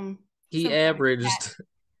give some averaged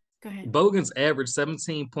go ahead. Bogans averaged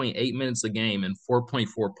 17.8 minutes a game and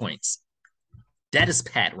 4.4 points. That is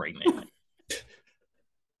Pat right now.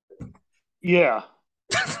 Yeah.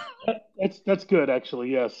 That's good actually,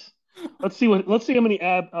 yes. Let's see how many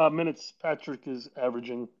minutes Patrick is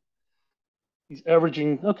averaging. He's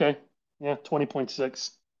averaging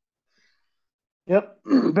 20.6. Yep,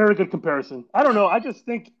 very good comparison. I don't know. I just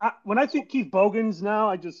think when I think Keith Bogans now,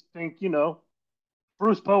 I just think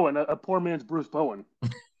Bruce Bowen, a poor man's Bruce Bowen.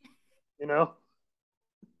 He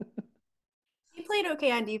played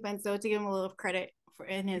okay on defense, though, to give him a little credit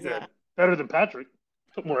in his. Better than Patrick.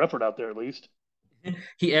 Put more effort out there at least.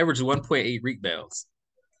 He averaged 1.8 rebounds.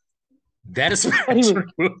 That is Patrick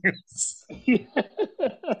Williams.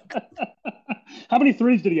 How many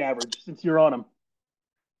threes did he average since you're on him?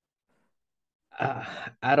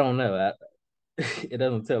 I don't know. It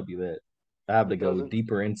doesn't tell me that. I have to go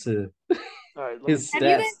deeper into his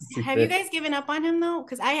stats. Have you guys given up on him though?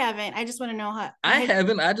 Because I haven't. I just want to know how. I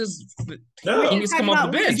haven't. I just he needs to come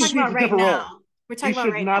off the bench. We're talking about right now. We're talking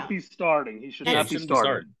about right now. He should not be starting. He should not be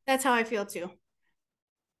starting. That's how I feel too.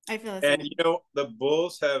 I feel the same. And the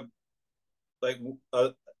Bulls have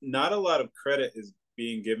not a lot of credit is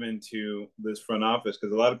being given to this front office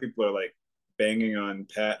because a lot of people are like banging on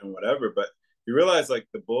Pat and whatever, but you realize the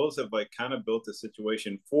Bulls have kind of built a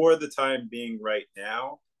situation for the time being right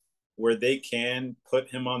now where they can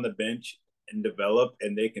put him on the bench and develop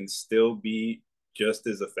and they can still be just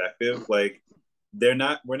as effective. We're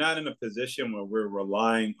not in a position where we're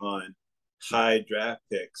relying on high draft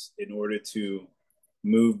picks in order to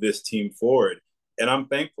move this team forward. And I'm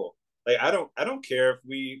thankful. I don't care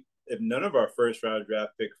if none of our first round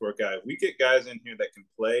draft picks work out. If we get guys in here that can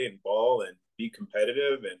play and ball and be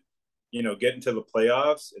competitive and get into the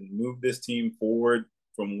playoffs and move this team forward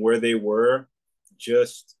from where they were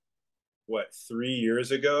just 3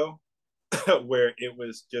 years ago, where it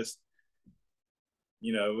was just,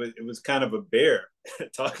 it was kind of a bear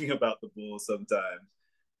talking about the Bulls sometimes.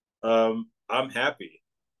 I'm happy.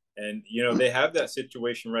 And, they have that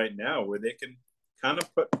situation right now where they can kind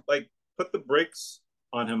of put the brakes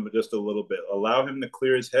on him just a little bit, allow him to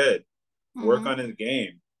clear his head, work on his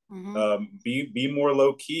game, be more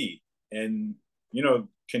low key and,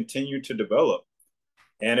 continue to develop.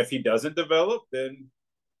 And if he doesn't develop, then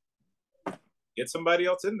get somebody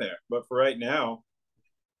else in there. But for right now,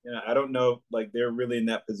 I don't know, they're really in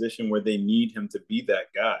that position where they need him to be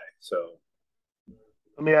that guy. So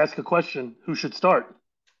let me ask a question. Who should start?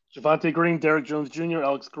 Javonte Green, Derrick Jones Jr.,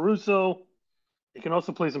 Alex Caruso. He can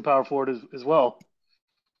also play some power forward as well.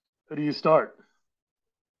 Who do you start?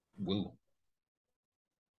 Woo.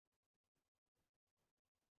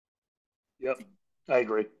 Yep, I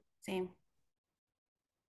agree. Same.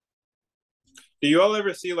 Do you all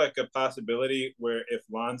ever see a possibility where if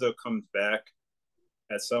Lonzo comes back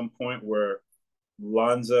at some point where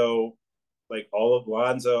Lonzo, all of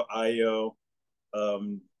Lonzo, Ayo,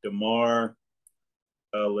 DeMar,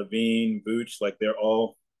 Levine, Vooch, they're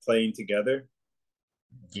all playing together?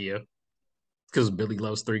 Yeah. Because Billy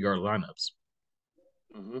loves 3-guard lineups.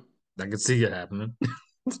 Mm-hmm. I could see it happening.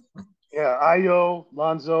 Yeah, Ayo,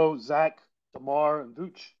 Lonzo, Zach, DeMar, and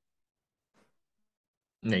Vooch.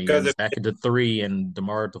 Yeah, you got Because Zach at the 3 and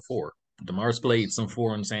DeMar at the 4. DeMar's played some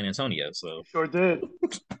 4 in San Antonio, so He sure did.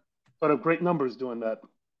 Put up great numbers doing that.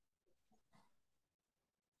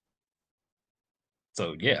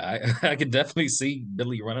 yeah, I could definitely see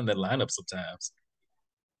Billy running that lineup sometimes.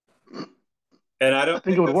 and I I don't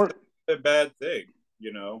think it think would that's work. a bad thing,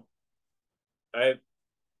 I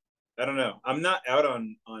I don't know. I'm not out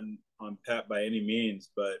on Pat by any means,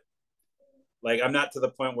 but like I'm not to the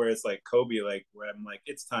point where it's like Kobe, like where I'm like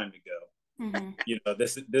it's time to go.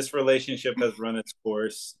 Mm-hmm. This relationship has run its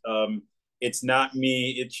course. It's not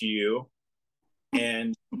me, it's you,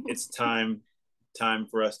 and it's time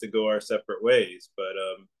for us to go our separate ways. But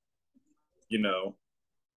you know,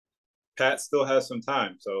 Pat still has some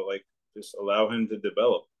time, so like just allow him to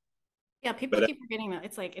develop. Yeah, people But keep forgetting that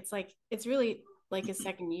it's really like his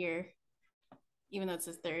second year, even though it's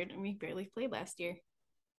his third, and we barely played last year.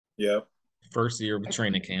 yeah, First year of the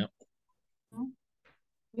training camp.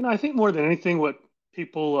 I think more than anything, what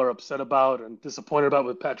people are upset about and disappointed about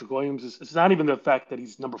with Patrick Williams is it's not even the fact that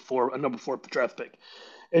he's a number four draft pick.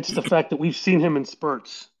 It's the fact that we've seen him in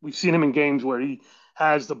spurts. We've seen him in games where he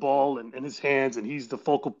has the ball in his hands and he's the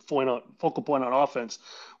focal point on offense,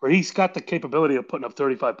 where he's got the capability of putting up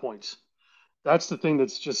 35 points. That's the thing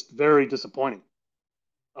that's just very disappointing.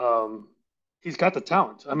 Um, he's got the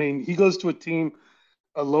talent. I mean, he goes to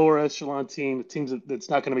a lower echelon team, a team that's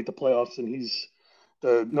not going to make the playoffs, and he's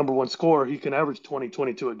the number one scorer. He can average 20,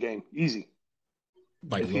 22 a game, easy.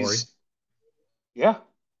 Like If Laurie. he's, yeah,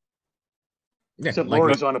 Yeah, except like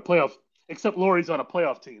Laurie's on a playoff. Except Laurie's on a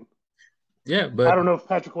playoff team. yeah, I but don't know if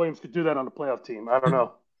Patrick Williams could do that on a playoff team. I don't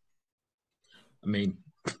know. I mean,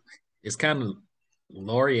 it's kind of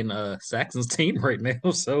Laurie and Saxon's team right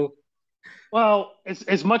now. So Well,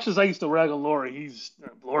 as much as I used to rag on Laurie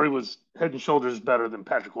was head and shoulders better than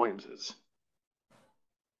Patrick Williams is.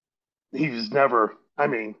 He was never. I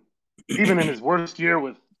mean, even in his worst year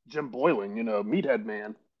with Jim Boylan, Meathead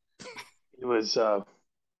Man, he was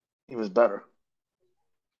he was better.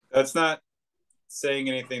 that's not saying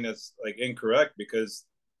anything that's like incorrect because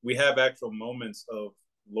we have actual moments of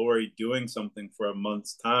Lori doing something for a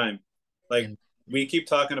month's time. Like and we keep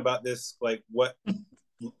talking about this, like what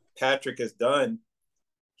Patrick has done.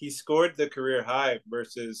 He scored the career high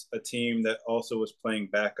versus a team that also was playing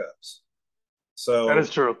backups. That is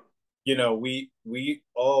So, true. we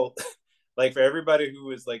all like for everybody who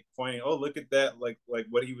was like pointing, oh look at that, like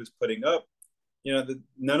what he was putting up.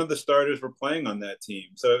 None of the starters were playing on that team.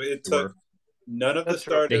 So it they took were none of the That's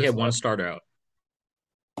true. they starters had one starter out.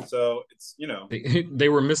 So it's They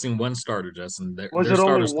were missing one starter, Justin. Was Their it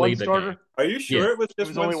only starters one played that game. starter? Are you Yeah, sure it was It just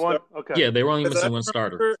was one only one. start? Okay. yeah, they were only Because I missing one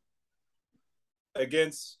starter. remember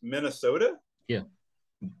against Minnesota. Yeah,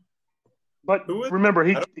 But Who was? remember,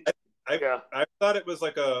 I don't. yeah. I thought it was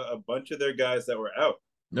like a bunch of their guys that were out,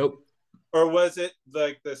 nope. or was it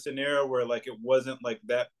like the scenario where like it wasn't like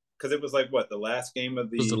that because it was like what the last game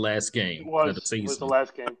of It was the the last It game of the was. It was the season.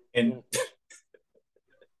 last game. and Yeah.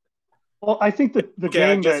 Well, I think that the okay, I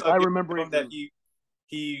game guess that I'll I give remember him that even.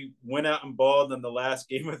 he went out and balled in the last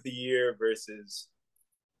game of the year versus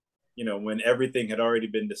when everything had already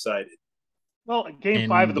been decided. Well, game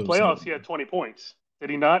five of And the there was no. playoffs, he had 20 points. Did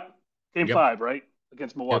he not? Game Yep. five, right?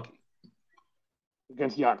 Against Yep. Milwaukee.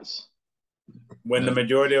 Against Giannis. When the No,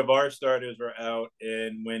 majority of our starters were out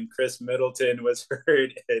and when Chris Middleton was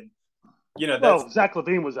hurt and that's Well, Zach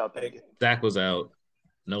LaVine was out that like game. Zach was out.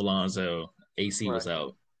 No Lonzo. AC Right. was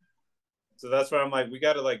out. so that's why I'm like we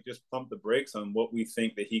got to like just pump the brakes on what we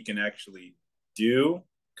think that he can actually do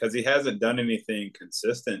because he hasn't done anything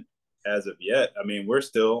consistent as of yet. I mean, we're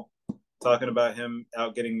still talking about him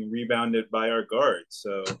out getting rebounded by our guards.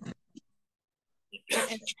 So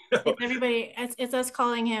It's everybody. It's us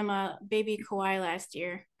calling him a baby Kawhi last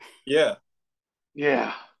year. yeah.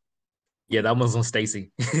 Yeah. Yeah, that was on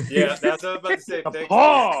Stacy. Yeah, that's what I was about to say. A Thanks, Stacey.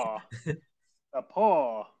 paw. A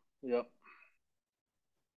paw. Yep.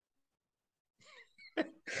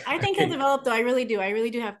 I think he'll develop though. I really do. I really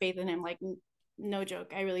do have faith in him. Like no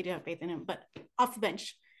joke. I really do have faith in him. But off the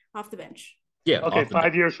bench. Off the bench. Yeah. Okay,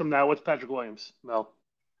 5 years from now, what's Patrick Williams? Mel.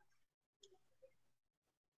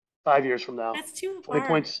 5 years from now. That's too 20 far.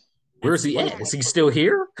 points. Where's he at? Is he still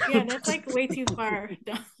here? Yeah, that's like way too far.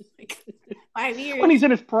 Like 5 years. When he's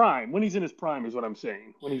in his prime. When he's in his prime is what I'm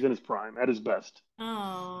saying. When he's in his prime, at his best.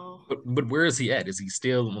 Oh. But where is he at? Is he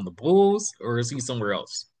still on the Bulls or is he somewhere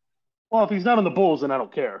else? Well, if he's not on the Bulls, then I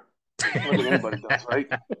don't care. I don't think anybody does, right?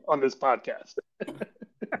 On this podcast.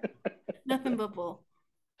 Nothing but bull.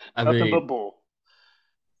 Nothing but bull.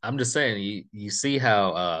 I'm just saying, you see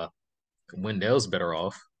how Wendell's better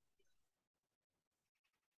off.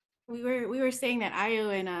 We were saying that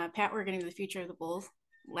Ayo and Pat were going to be the future of the Bulls.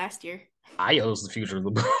 last year. Ayo's the future of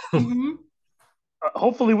the Bulls. Mm-hmm.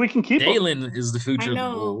 Hopefully we can keep him. Dalen is the future of the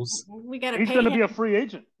Bulls. We gotta. He's going to be a free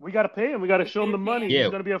agent. We got to pay him. We got to show him the money. Yeah.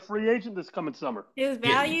 He's going to be a free agent this coming summer. His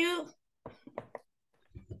value.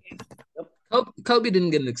 Yeah. Kobe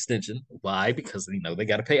didn't get an extension. Why? Because they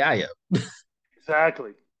got to pay Ayo.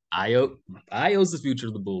 Exactly. Ayo's the future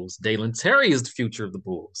of the Bulls. Dalen Terry is the future of the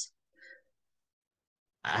Bulls.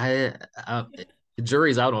 The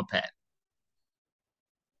jury's out on Pat.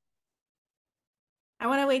 I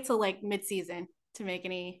want to wait till like mid-season to make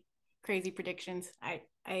any crazy predictions.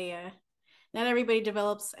 Not everybody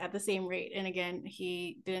develops at the same rate. And again,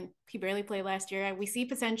 he barely played last year. We see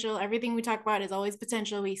potential. Everything we talk about is always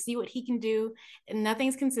potential. We see what he can do, and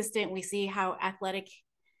nothing's consistent. We see how athletic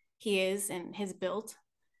he is and his build.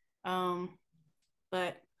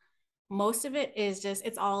 But most of it is just,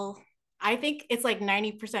 I think it's like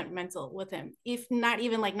 90% mental with him, if not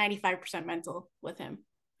even like 95% mental with him.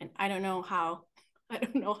 And I don't know how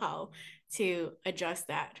to adjust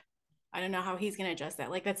that. I don't know how he's going to adjust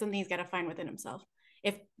that. Like, that's something he's got to find within himself.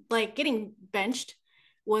 If like getting benched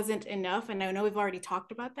wasn't enough, and I know we've already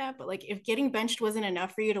talked about that, but like if getting benched wasn't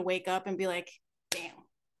enough for you to wake up and be like, damn.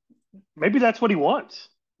 Maybe that's what he wants.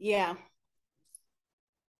 Yeah.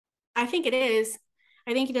 I think it is.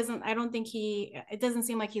 It doesn't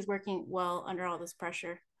seem like he's working well under all this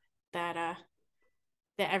pressure that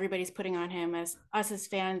everybody's putting on him as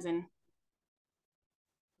fans. And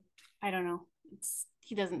I don't know.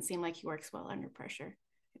 He doesn't seem like he works well under pressure.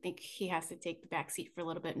 I think he has to take the back seat for a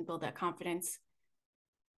little bit and build that confidence.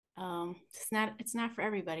 It's not for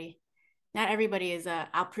everybody. Not everybody is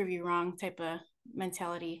I'll prove you wrong type of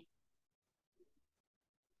mentality.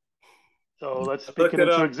 So let's speak it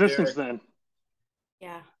into existence then.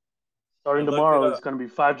 Yeah. Starting tomorrow, there's going to be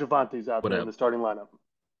 5 Javantes out there in the starting lineup.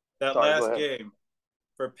 That last game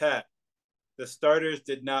for Pat, the starters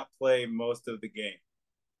did not play most of the game.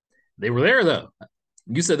 They were there, though.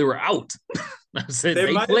 You said they were out. I said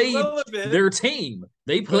they played their team.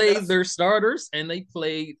 They played their starters, and they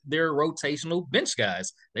played their rotational bench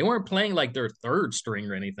guys. They weren't playing like their third string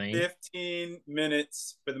or anything. 15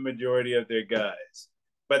 minutes for the majority of their guys.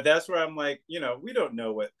 But that's where I'm like, we don't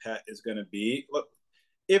know what Pat is going to be. Look,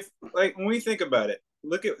 when we think about it,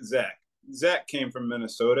 look at Zach. Zach came from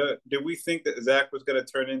Minnesota. Did we think that Zach was going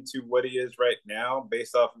to turn into what he is right now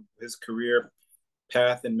based off of his career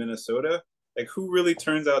path in Minnesota? Like, who really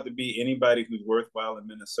turns out to be anybody who's worthwhile in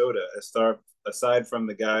Minnesota, aside from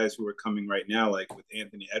the guys who are coming right now, like with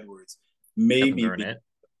Anthony Edwards? Maybe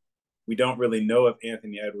we don't really know if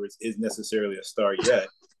Anthony Edwards is necessarily a star yet.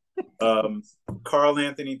 Carl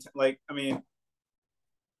Anthony,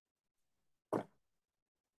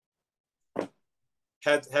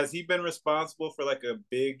 has he been responsible for like a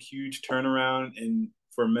big, huge turnaround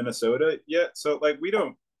for Minnesota yet? So like we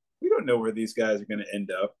don't know where these guys are going to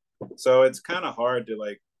end up. So it's kind of hard to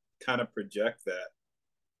like kind of project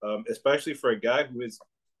that, especially for a guy who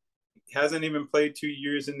hasn't even played 2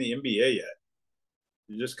 years in the NBA yet.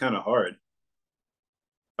 It's just kind of hard.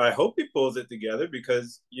 I hope he pulls it together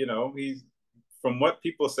because, he's, from what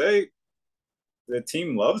people say, the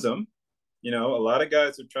team loves him. A lot of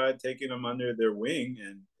guys have tried taking him under their wing,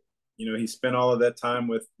 and, he spent all of that time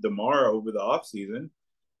with DeMar over the offseason.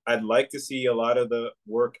 I'd like to see a lot of the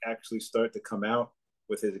work actually start to come out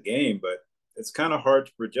with his game, but it's kind of hard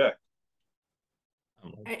to project.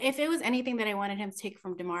 If it was anything that I wanted him to take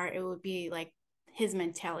from DeMar, it would be like his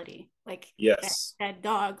mentality. Like, yes, that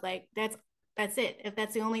dog, like that's it. If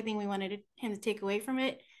that's the only thing we wanted him to take away from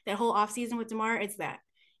it, that whole offseason with DeMar, it's that.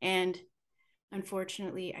 And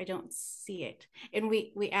unfortunately, I don't see it. And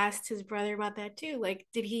we asked his brother about that too. Like,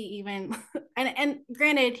 did he even and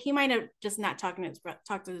granted, he might have just not talked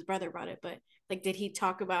to his brother about it, but like, did he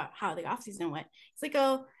talk about how the offseason went? It's like,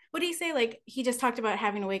 oh, what did he say? Like, he just talked about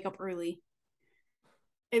having to wake up early.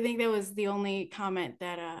 I think that was the only comment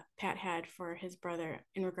that Pat had for his brother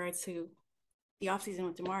in regards to the offseason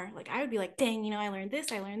with DeMar. Like, I would be like, dang, I learned this,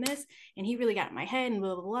 and he really got in my head and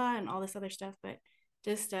blah, blah, blah, and all this other stuff. But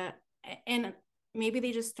just, and maybe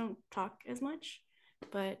they just don't talk as much,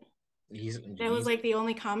 but that was like the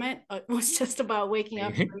only comment was just about waking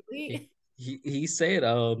up early. He said,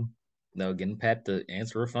 getting Pat to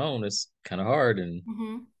answer a phone is kind of hard. And,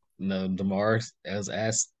 DeMar was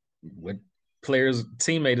asked what player's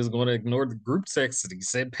teammate is going to ignore the group text, and he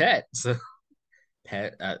said Pat. So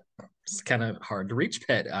Pat, it's kind of hard to reach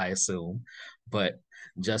Pat, I assume. But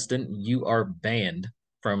Justin, you are banned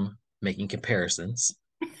from making comparisons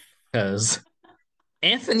because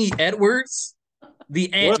Anthony Edwards,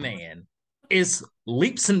 the Ant-Man, is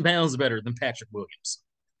leaps and bounds better than Patrick Williams.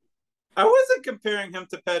 I wasn't comparing him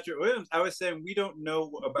to Patrick Williams. I was saying we don't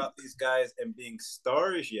know about these guys and being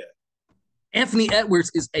stars yet. Anthony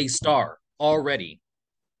Edwards is a star already.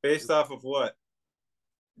 Based off of what?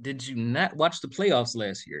 Did you not watch the playoffs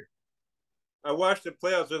last year? I watched the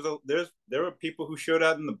playoffs. There were people who showed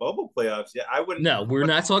out in the bubble playoffs. Yeah, I wouldn't. No, we're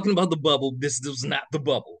not talking about the bubble. This was not the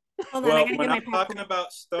bubble. Hold on, I Well, gotta when get my I'm popcorn. talking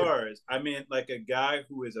about stars, I mean like a guy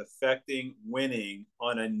who is affecting winning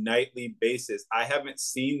on a nightly basis. I haven't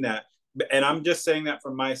seen that. And I'm just saying that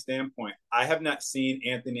from my standpoint. I have not seen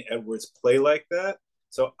Anthony Edwards play like that.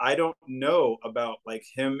 So I don't know about like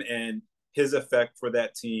him and his effect for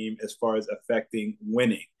that team as far as affecting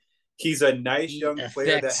winning. He's a nice He young player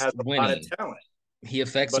that affects has a lot of winning. talent. He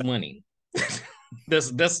affects But winning.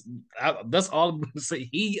 that's all I'm gonna say.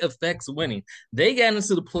 He affects winning. They got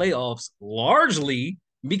into the playoffs largely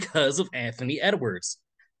because of Anthony Edwards.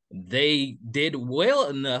 They did well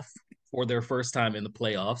enough for their first time in the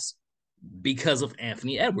playoffs because of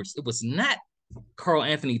Anthony Edwards. It was not Carl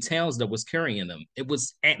Anthony Towns that was carrying them. It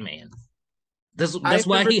was Ant-Man. That's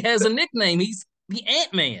why he has a nickname. He's the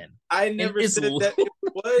Ant-Man. I never said that it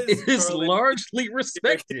was it is Carl largely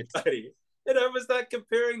respected. And I was not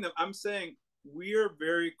comparing them. I'm saying we are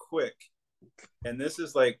very quick, and this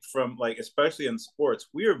is like from like especially in sports,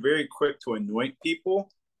 we are very quick to anoint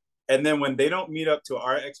people, and then when they don't meet up to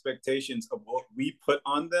our expectations of what we put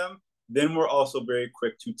on them, then we're also very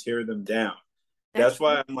quick to tear them down. That's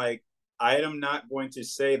why I'm like, I am not going to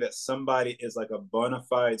say that somebody is like a bona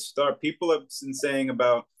fide star. People have been saying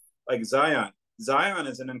about like Zion. Zion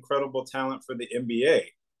is an incredible talent for the NBA.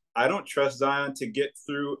 I don't trust Zion to get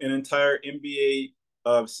through an entire NBA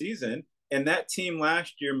season. And that team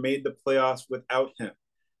last year made the playoffs without him.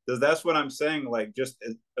 So that's what I'm saying. Like, just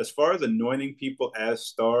as far as anointing people as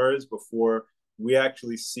stars before we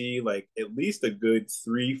actually see like at least a good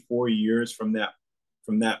 3-4 years from that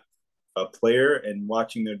player and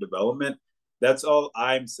watching their development. That's all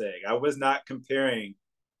I'm saying. I was not comparing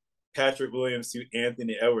Patrick Williams to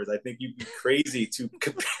Anthony Edwards. I think you'd be crazy to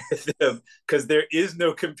compare them because there is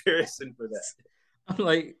no comparison for that. I'm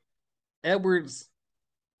like, Edwards,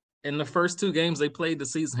 in the first 2 games they played the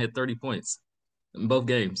season, had 30 points in both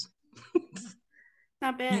games.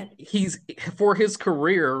 Not bad. He's for his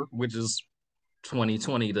career, which is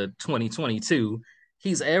 2020 to 2022,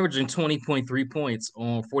 he's averaging 20.3 points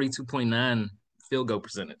on 42.9 field goal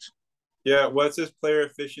percentage. Yeah, what's his player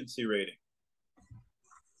efficiency rating?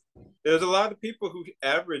 There's a lot of people who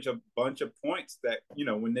average a bunch of points that,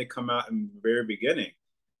 when they come out in the very beginning.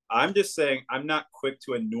 I'm just saying I'm not quick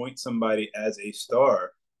to anoint somebody as a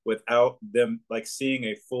star without them like seeing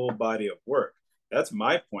a full body of work. That's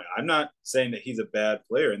my point. I'm not saying that he's a bad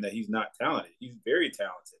player and that he's not talented. He's very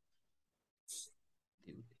talented.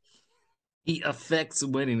 He affects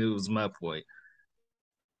winning. It was my point.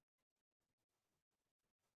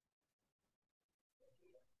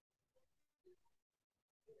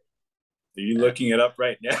 Are you looking it up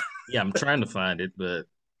right now? Yeah, I'm trying to find it, but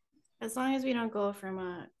as long as we don't go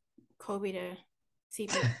from Kobe to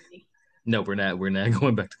CP3. No, we're not. We're not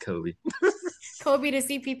going back to Kobe. Kobe to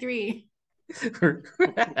CP3.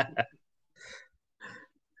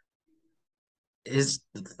 It's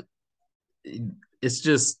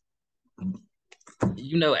just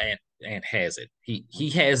Ant has it. He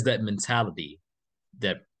has that mentality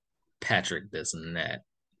that Patrick does not.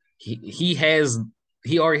 He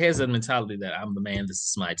already has that mentality that I'm the man. This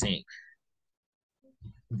is my team.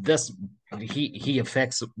 He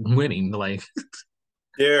affects winning. Like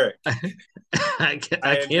Derek, I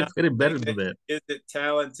can't put it better than that. Is it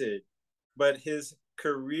talented? But his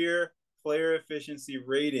career player efficiency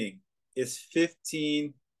rating is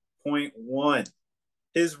 15.1.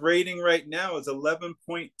 His rating right now is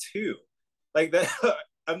 11.2. Like that,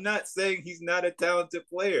 I'm not saying he's not a talented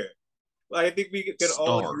player. I think we can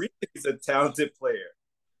all agree that he's a talented player.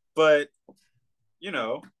 But,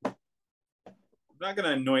 I'm not going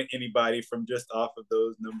to anoint anybody from just off of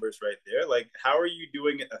those numbers right there. Like, how are you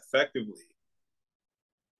doing it effectively?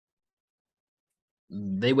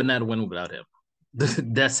 They would not win without him.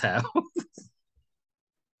 That's how.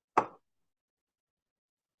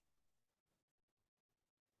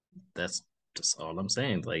 That's just all I'm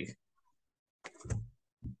saying. Like,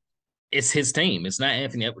 it's his team. It's not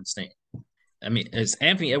Anthony Edwards' team. I mean, it's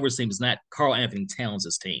Anthony Edwards' team. It's not Carl Anthony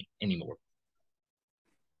Towns' team anymore.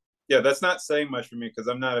 Yeah, that's not saying much for me because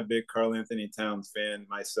I'm not a big Carl Anthony Towns fan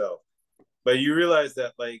myself. But you realize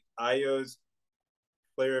that like Ayo's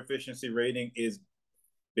player efficiency rating is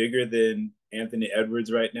bigger than Anthony Edwards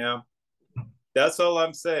right now. That's all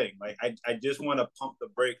I'm saying. Like I just want to pump the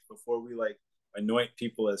brakes before we like anoint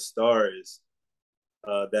people as stars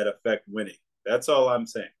that affect winning. That's all I'm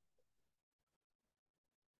saying.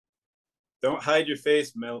 Don't hide your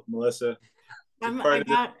face, Melissa. I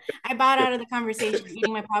bowed out of the conversation,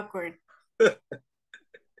 eating my popcorn.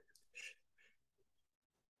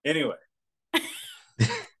 Anyway.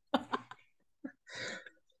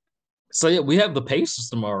 So yeah, we have the Pacers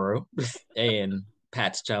tomorrow and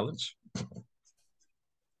Pat's challenge.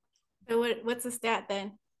 So what's the stat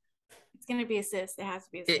then? It's gonna be assist. It has to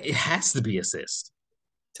be assist. It has to be assist.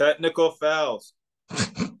 Technical fouls.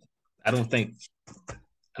 I don't think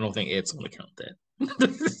Ed's gonna count that.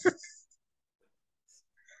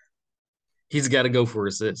 He's got to go for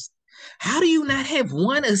assist. How do you not have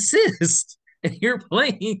one assist and you're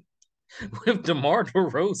playing with DeMar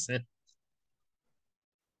DeRozan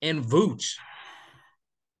and Vooch?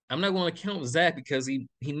 I'm not going to count Zach because he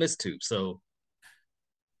missed 2. So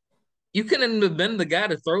you couldn't have been the guy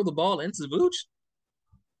to throw the ball into Vooch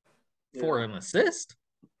for an assist.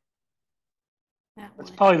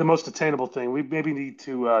 That's probably the most attainable thing. We maybe need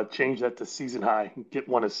to change that to season high and get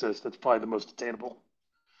 1 assist. That's probably the most attainable.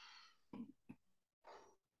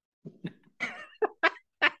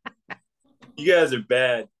 You guys are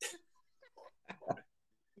bad.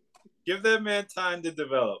 Give that man time to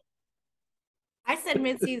develop. I said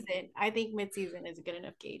midseason. I think midseason is a good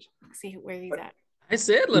enough gauge. See where he's at. I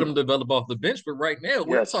said let him develop off the bench, but right now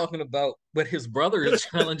we're talking about what his brother is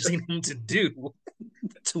challenging him to do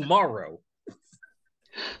tomorrow.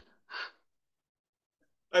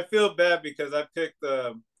 I feel bad because I picked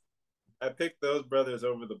those brothers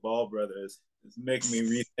over the Ball brothers. It's making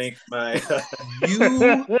me rethink my. You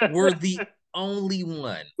were the only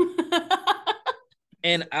one.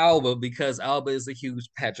 And Alba, because Alba is a huge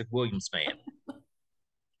Patrick Williams fan.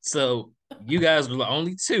 So you guys were the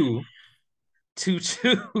only 2 to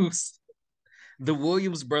choose the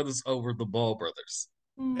Williams brothers over the Ball brothers.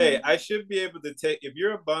 Hey, I should be able to take, if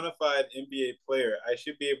you're a bona fide NBA player, I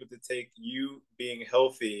should be able to take you being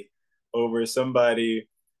healthy over somebody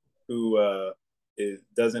who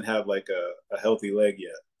doesn't have like a healthy leg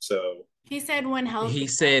yet. So he said when healthy. He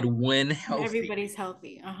said when healthy. Everybody's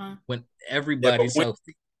healthy. When everybody's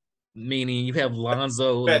healthy. Meaning you have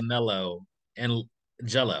Lonzo, LaMelo, and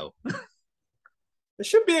Jello. I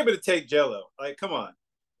should be able to take Jello. Like, come on.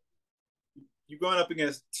 You're going up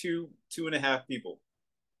against 2.5 people.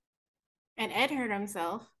 And Ed hurt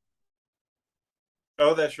himself.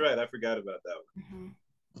 Oh, that's right. I forgot about that one.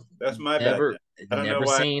 Mm-hmm. That's my bad. I don't know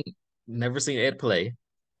why. Never seen Ed play.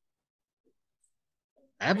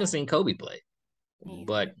 I haven't seen Kobe play.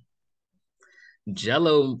 But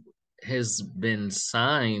Jello has been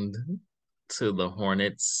signed to the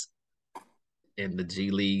Hornets in the G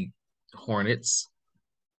League Hornets.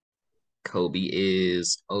 Kobe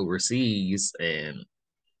is overseas, and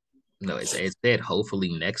as Ed said, hopefully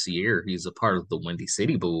next year he's a part of the Windy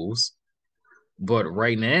City Bulls. But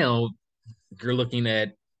right now, you're looking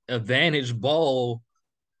at advantage Ball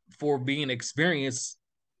for being experienced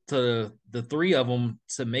to the 3 of them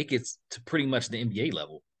to make it to pretty much the NBA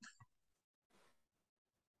level.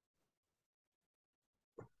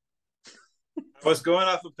 I was going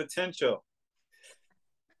off of potential.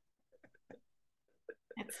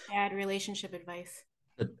 That's bad relationship advice.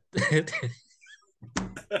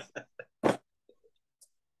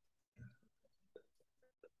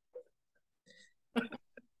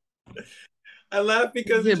 I laugh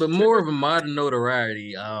because but more of a modern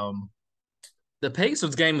notoriety. The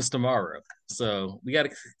Pacers game is tomorrow, so we got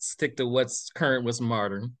to stick to what's current, what's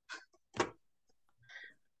modern.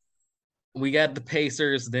 We got the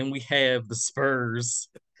Pacers, then we have the Spurs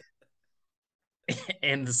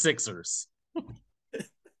and the Sixers.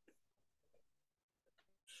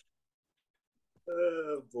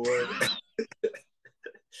 Oh boy.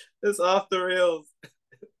 It's off the rails.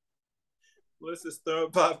 Let's just throw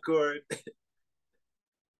popcorn.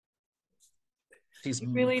 She's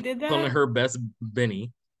really did that? Pulling her best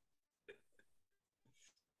Benny.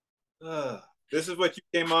 This is what you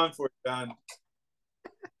came on for, John.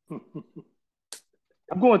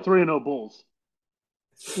 I'm going 3-0 Bulls.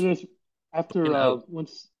 After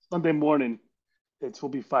once Sunday morning, will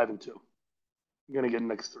be 5-2. You're gonna get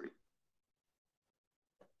next 3.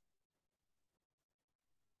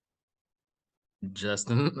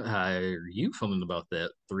 Justin, how are you feeling about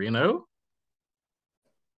that? 3-0?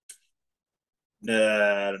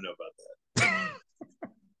 Nah, I don't know about that.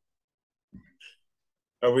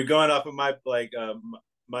 Are we going off of my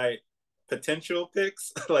my potential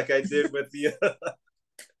picks like I did with the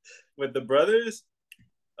with the brothers?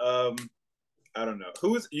 I don't know.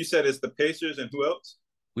 You said it's the Pacers and who else?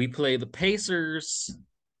 We play the Pacers,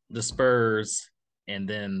 the Spurs, and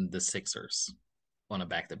then the Sixers on a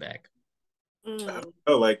back-to-back.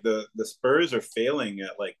 Oh, like the Spurs are failing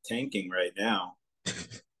at like tanking right now.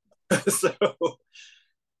 So,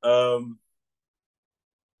 um,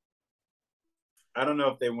 I don't know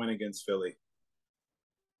if they win against Philly.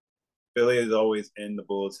 Philly is always in the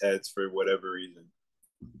Bulls' heads for whatever reason.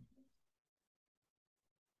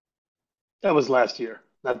 That was last year,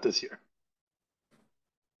 not this year.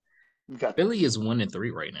 Philly is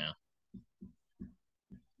 1-3 right now.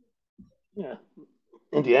 Yeah.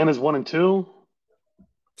 Indiana's 1-2.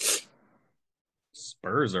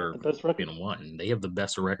 Spurs are the best record. 1. They have the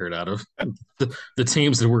best record out of the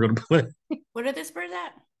teams that we're going to play. What are the Spurs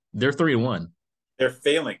at? They're 3-1. They're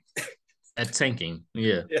failing at tanking.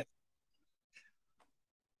 Yeah.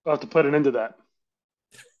 I'll have to put an end to that.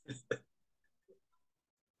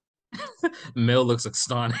 Mel looks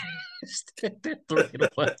astonished. They're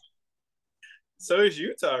 3-1. So is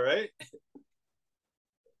Utah, right?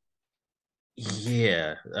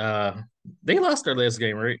 Yeah. They lost their last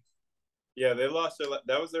game, right? Yeah, they lost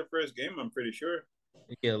that was their first game, I'm pretty sure.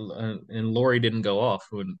 Yeah, and Laurie didn't go off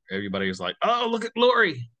when everybody was like, "Oh, look at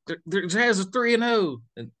Laurie! The Jazz are 3-0,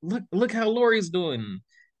 and look how Laurie's doing."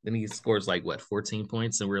 Then he scores like what 14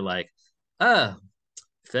 points, and we're like,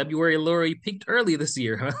 February Laurie peaked early this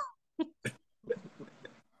year, huh?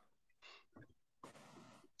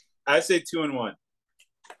 I say 2-1.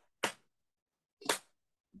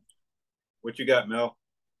 What you got, Mel?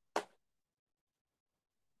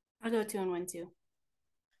 I'll go 2-1 too.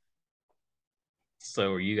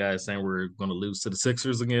 So are you guys saying we're going to lose to the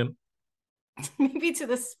Sixers again? Maybe to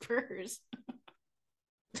the Spurs.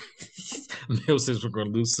 Mel says we're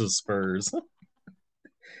going to lose to the Spurs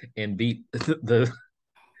and beat the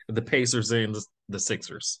Pacers and the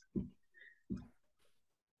Sixers.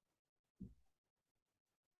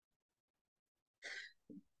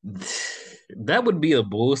 That would be a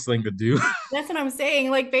Bulls thing to do. That's what I'm saying.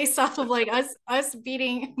 Like based off of like us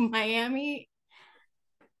beating Miami,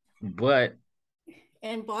 but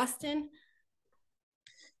and Boston,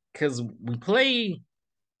 because we play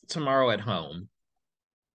tomorrow at home,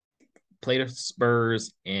 play the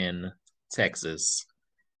Spurs in Texas,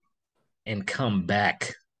 and come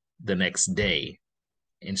back the next day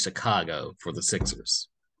in Chicago for the Sixers.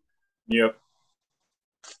 Yep.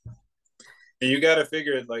 And you got to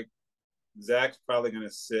figure it like Zach's probably going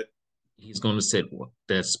to sit. He's going to sit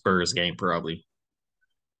that Spurs game probably.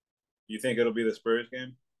 You think it'll be the Spurs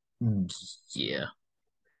game? Yeah.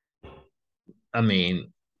 I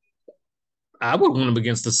mean, I would want him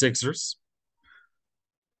against the Sixers.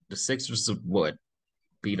 The Sixers have what?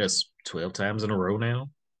 Beat us 12 times in a row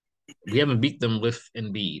now? We haven't beat them with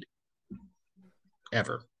Embiid.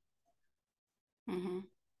 Ever. Mm-hmm.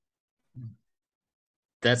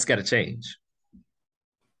 That's got to change.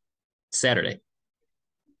 Saturday.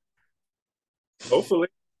 Hopefully.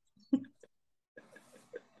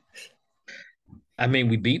 I mean,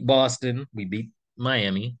 we beat Boston. We beat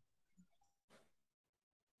Miami.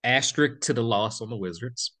 Asterisk to the loss on the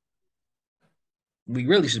Wizards. We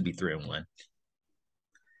really should be 3-1.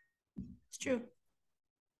 It's true.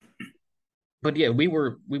 But yeah, we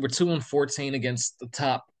were 2-14 against the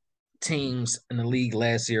top teams in the league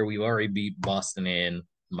last year. We already beat Boston and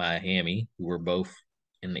Miami, who were both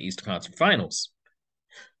in the Eastern Conference Finals.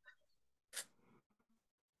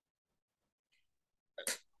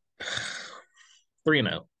 Three and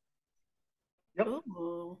 0. Yep.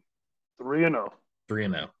 Ooh. 3-0.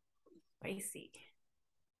 3-0. Spicy.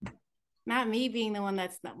 Not me being the one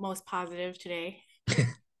that's the most positive today.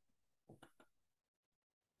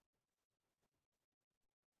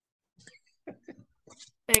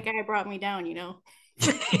 That guy brought me down, you know.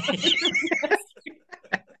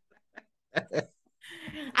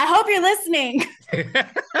 I hope you're listening.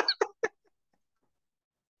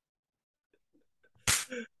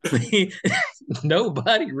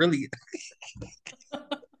 Nobody really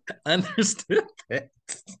understood that.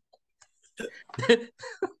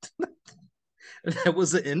 That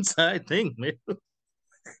was an inside thing, man.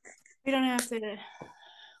 We don't have to.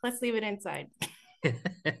 Let's leave it inside.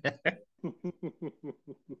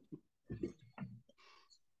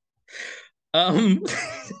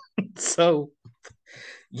 So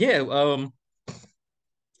yeah,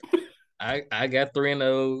 I got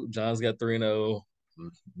 3-0. John's got 3-0.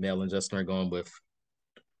 Mel and Justin are going with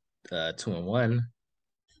 2-1.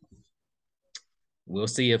 We'll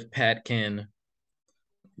see if Pat can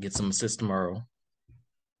get some assists tomorrow.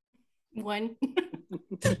 1.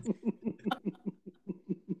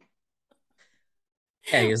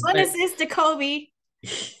 Hey, One assist to Kobe.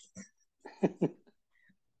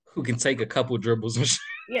 Who can take a couple dribbles and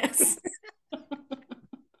Yes.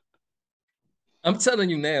 I'm telling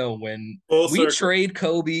you now, when we trade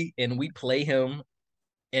Kobe and we play him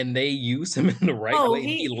and they use him in the right way and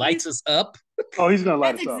he lights us up. Oh, he's gonna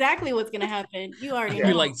light That's us up. exactly what's gonna happen. You already You're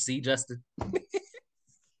know. like, see, Justin.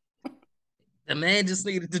 The man just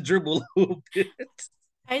needed to dribble a little bit.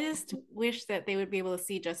 I just wish that they would be able to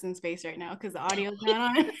see Justin's face right now because the audio's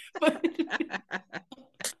not on. But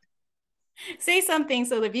say something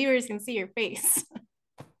so the viewers can see your face.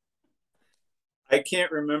 I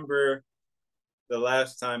can't remember the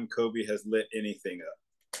last time Kobe has lit anything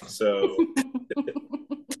up. So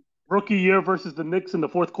Rookie year versus the Knicks in the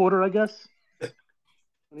fourth quarter, I guess.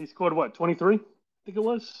 And he scored what, 23? I think it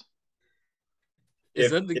was.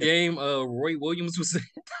 Is that the game Roy Williams was in?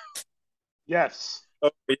 Yes. Oh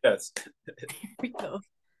yes. Here we go.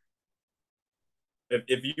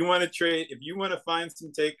 If you want to trade, if you want to find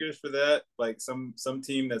some takers for that, like some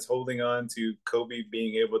team that's holding on to Kobe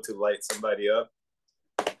being able to light somebody up,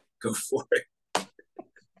 go for it.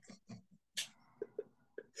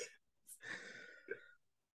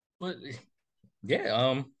 But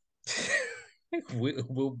yeah,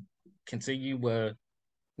 we'll continue,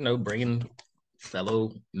 bringing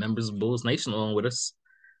fellow members of Bulls Nation on with us.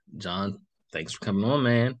 Jon, thanks for coming on,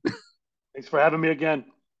 man. Thanks for having me again.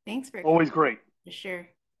 Thanks for always great. For sure.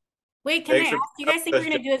 Wait, can I ask? You guys think we're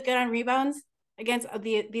gonna do as good on rebounds against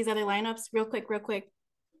these other lineups? Real quick.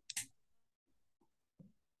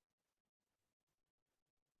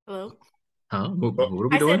 Hello. Huh? What are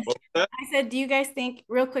we doing? I said, do you guys think,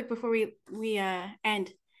 real quick before we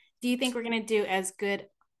end, do you think we're gonna do as good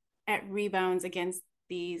at rebounds against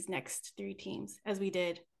these next three teams as we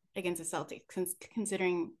did against the Celtics,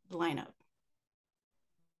 considering the lineup?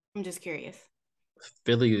 I'm just curious.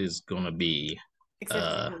 Philly is gonna be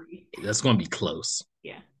that's gonna be close.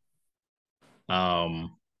 Yeah.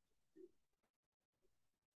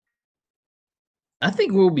 I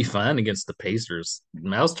think we'll be fine against the Pacers.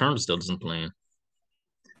 Miles Turner still doesn't play.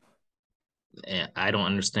 And I don't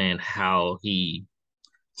understand how he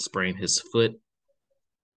sprained his foot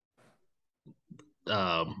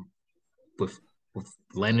with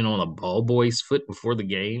landing on a ball boy's foot before the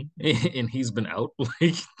game, and he's been out.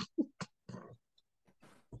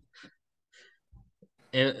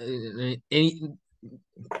 and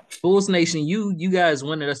Bulls Nation, you guys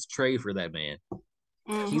wanted us to trade for that man.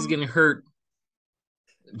 Mm-hmm. He's getting hurt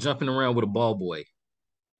jumping around with a ball boy.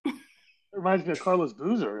 It reminds me of Carlos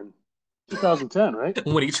Boozer in 2010, right?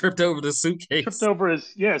 When he tripped over the suitcase. Tripped over his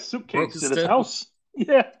suitcase in his house.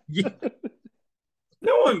 Yeah.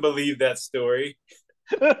 No one believed that story.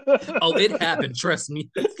 Oh, it happened. Trust me.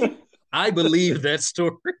 I believe that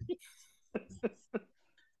story.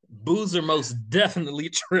 Boozer most definitely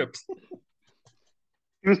tripped.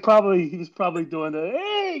 He was probably doing the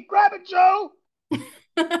hey, grab it, Joe.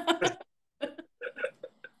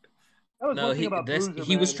 No, he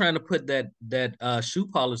was trying to put that shoe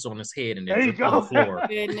polish on his head and then dripped on the floor.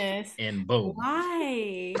 Goodness. And boom.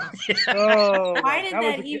 Why?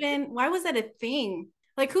 Why was that a thing?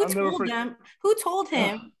 Like who told them? Who told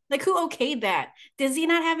him? Like who okayed that? Does he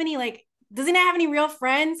not have any real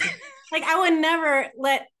friends? Like I would never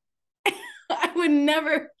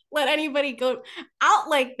let anybody go out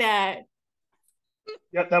like that.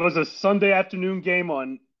 Yep, that was a Sunday afternoon game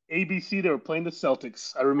on ABC. They were playing the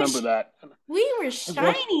Celtics. I remember that. We were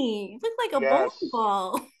shiny. It looked like a bowling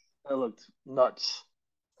ball. That looked nuts.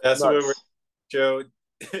 That's what we're Joe.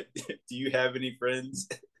 Do you have any friends?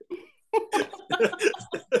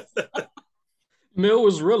 Mill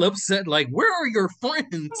was real upset. Like, where are your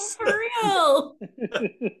friends? For real.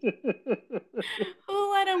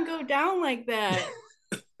 Who let him go down like that?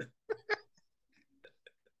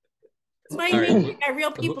 That's why you got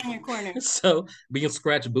real people in your corner. So being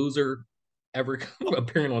Scratch Boozer ever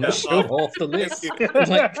appearing on the show off the list.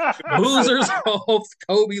 Like Boozer's off,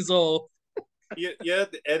 Kobe's off. You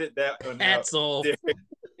have to edit that one. Hats off.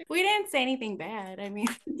 We didn't say anything bad. I mean,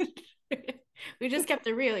 we just kept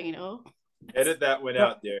it real, you know. Edit that one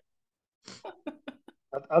out there.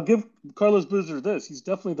 I'll give Carlos Boozer this. He's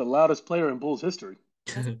definitely the loudest player in Bulls history.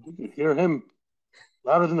 You could hear him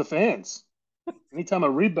louder than the fans. Anytime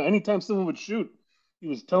someone would shoot, he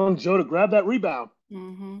was telling Joe to grab that rebound.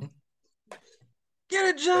 Mm-hmm.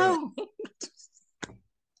 Get it, Joe.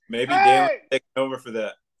 Maybe Dale taking over for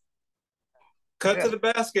that. Cut to the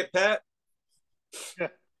basket, Pat. Yeah.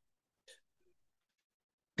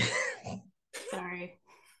 Sorry.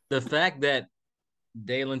 The fact that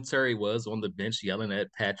Dalen Terry was on the bench yelling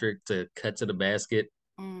at Patrick to cut to the basket.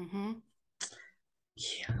 Mm-hmm.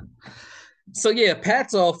 Yeah. So yeah,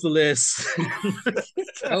 Pat's off the list.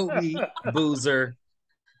 Kobe, Boozer.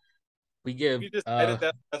 We give you just edit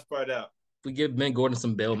that last part out. We give Ben Gordon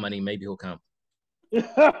some bail money, maybe he'll come. Oh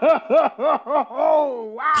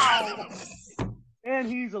wow! And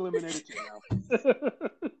he's eliminated too now.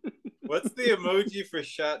 What's the emoji for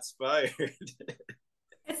shots fired?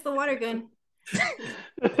 It's the water gun.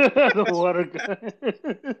 The water gun.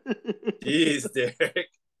 Jeez, Derek.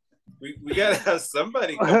 We gotta have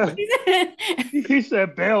somebody come. He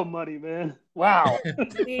said bail money, man. Wow.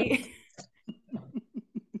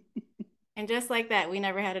 And just like that, we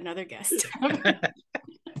never had another guest.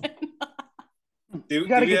 Do we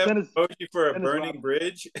have an emoji for a burning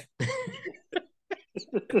bridge?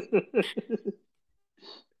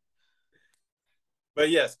 But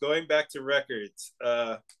yes, going back to records,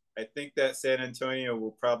 I think that San Antonio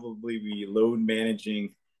will probably be load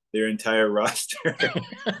managing their entire roster.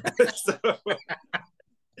 So,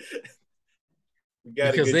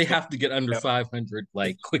 because they have to get under 500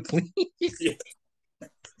 like quickly. Yeah.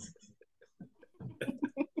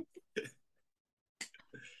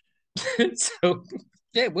 So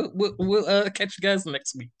yeah, we'll catch you guys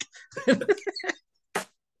next week.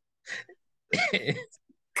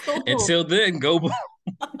 Until then, go Bulls.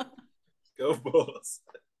 Go Bulls.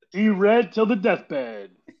 Be red till the deathbed.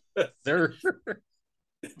 Sir.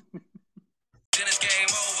 Then it's game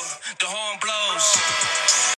over. The horn blows.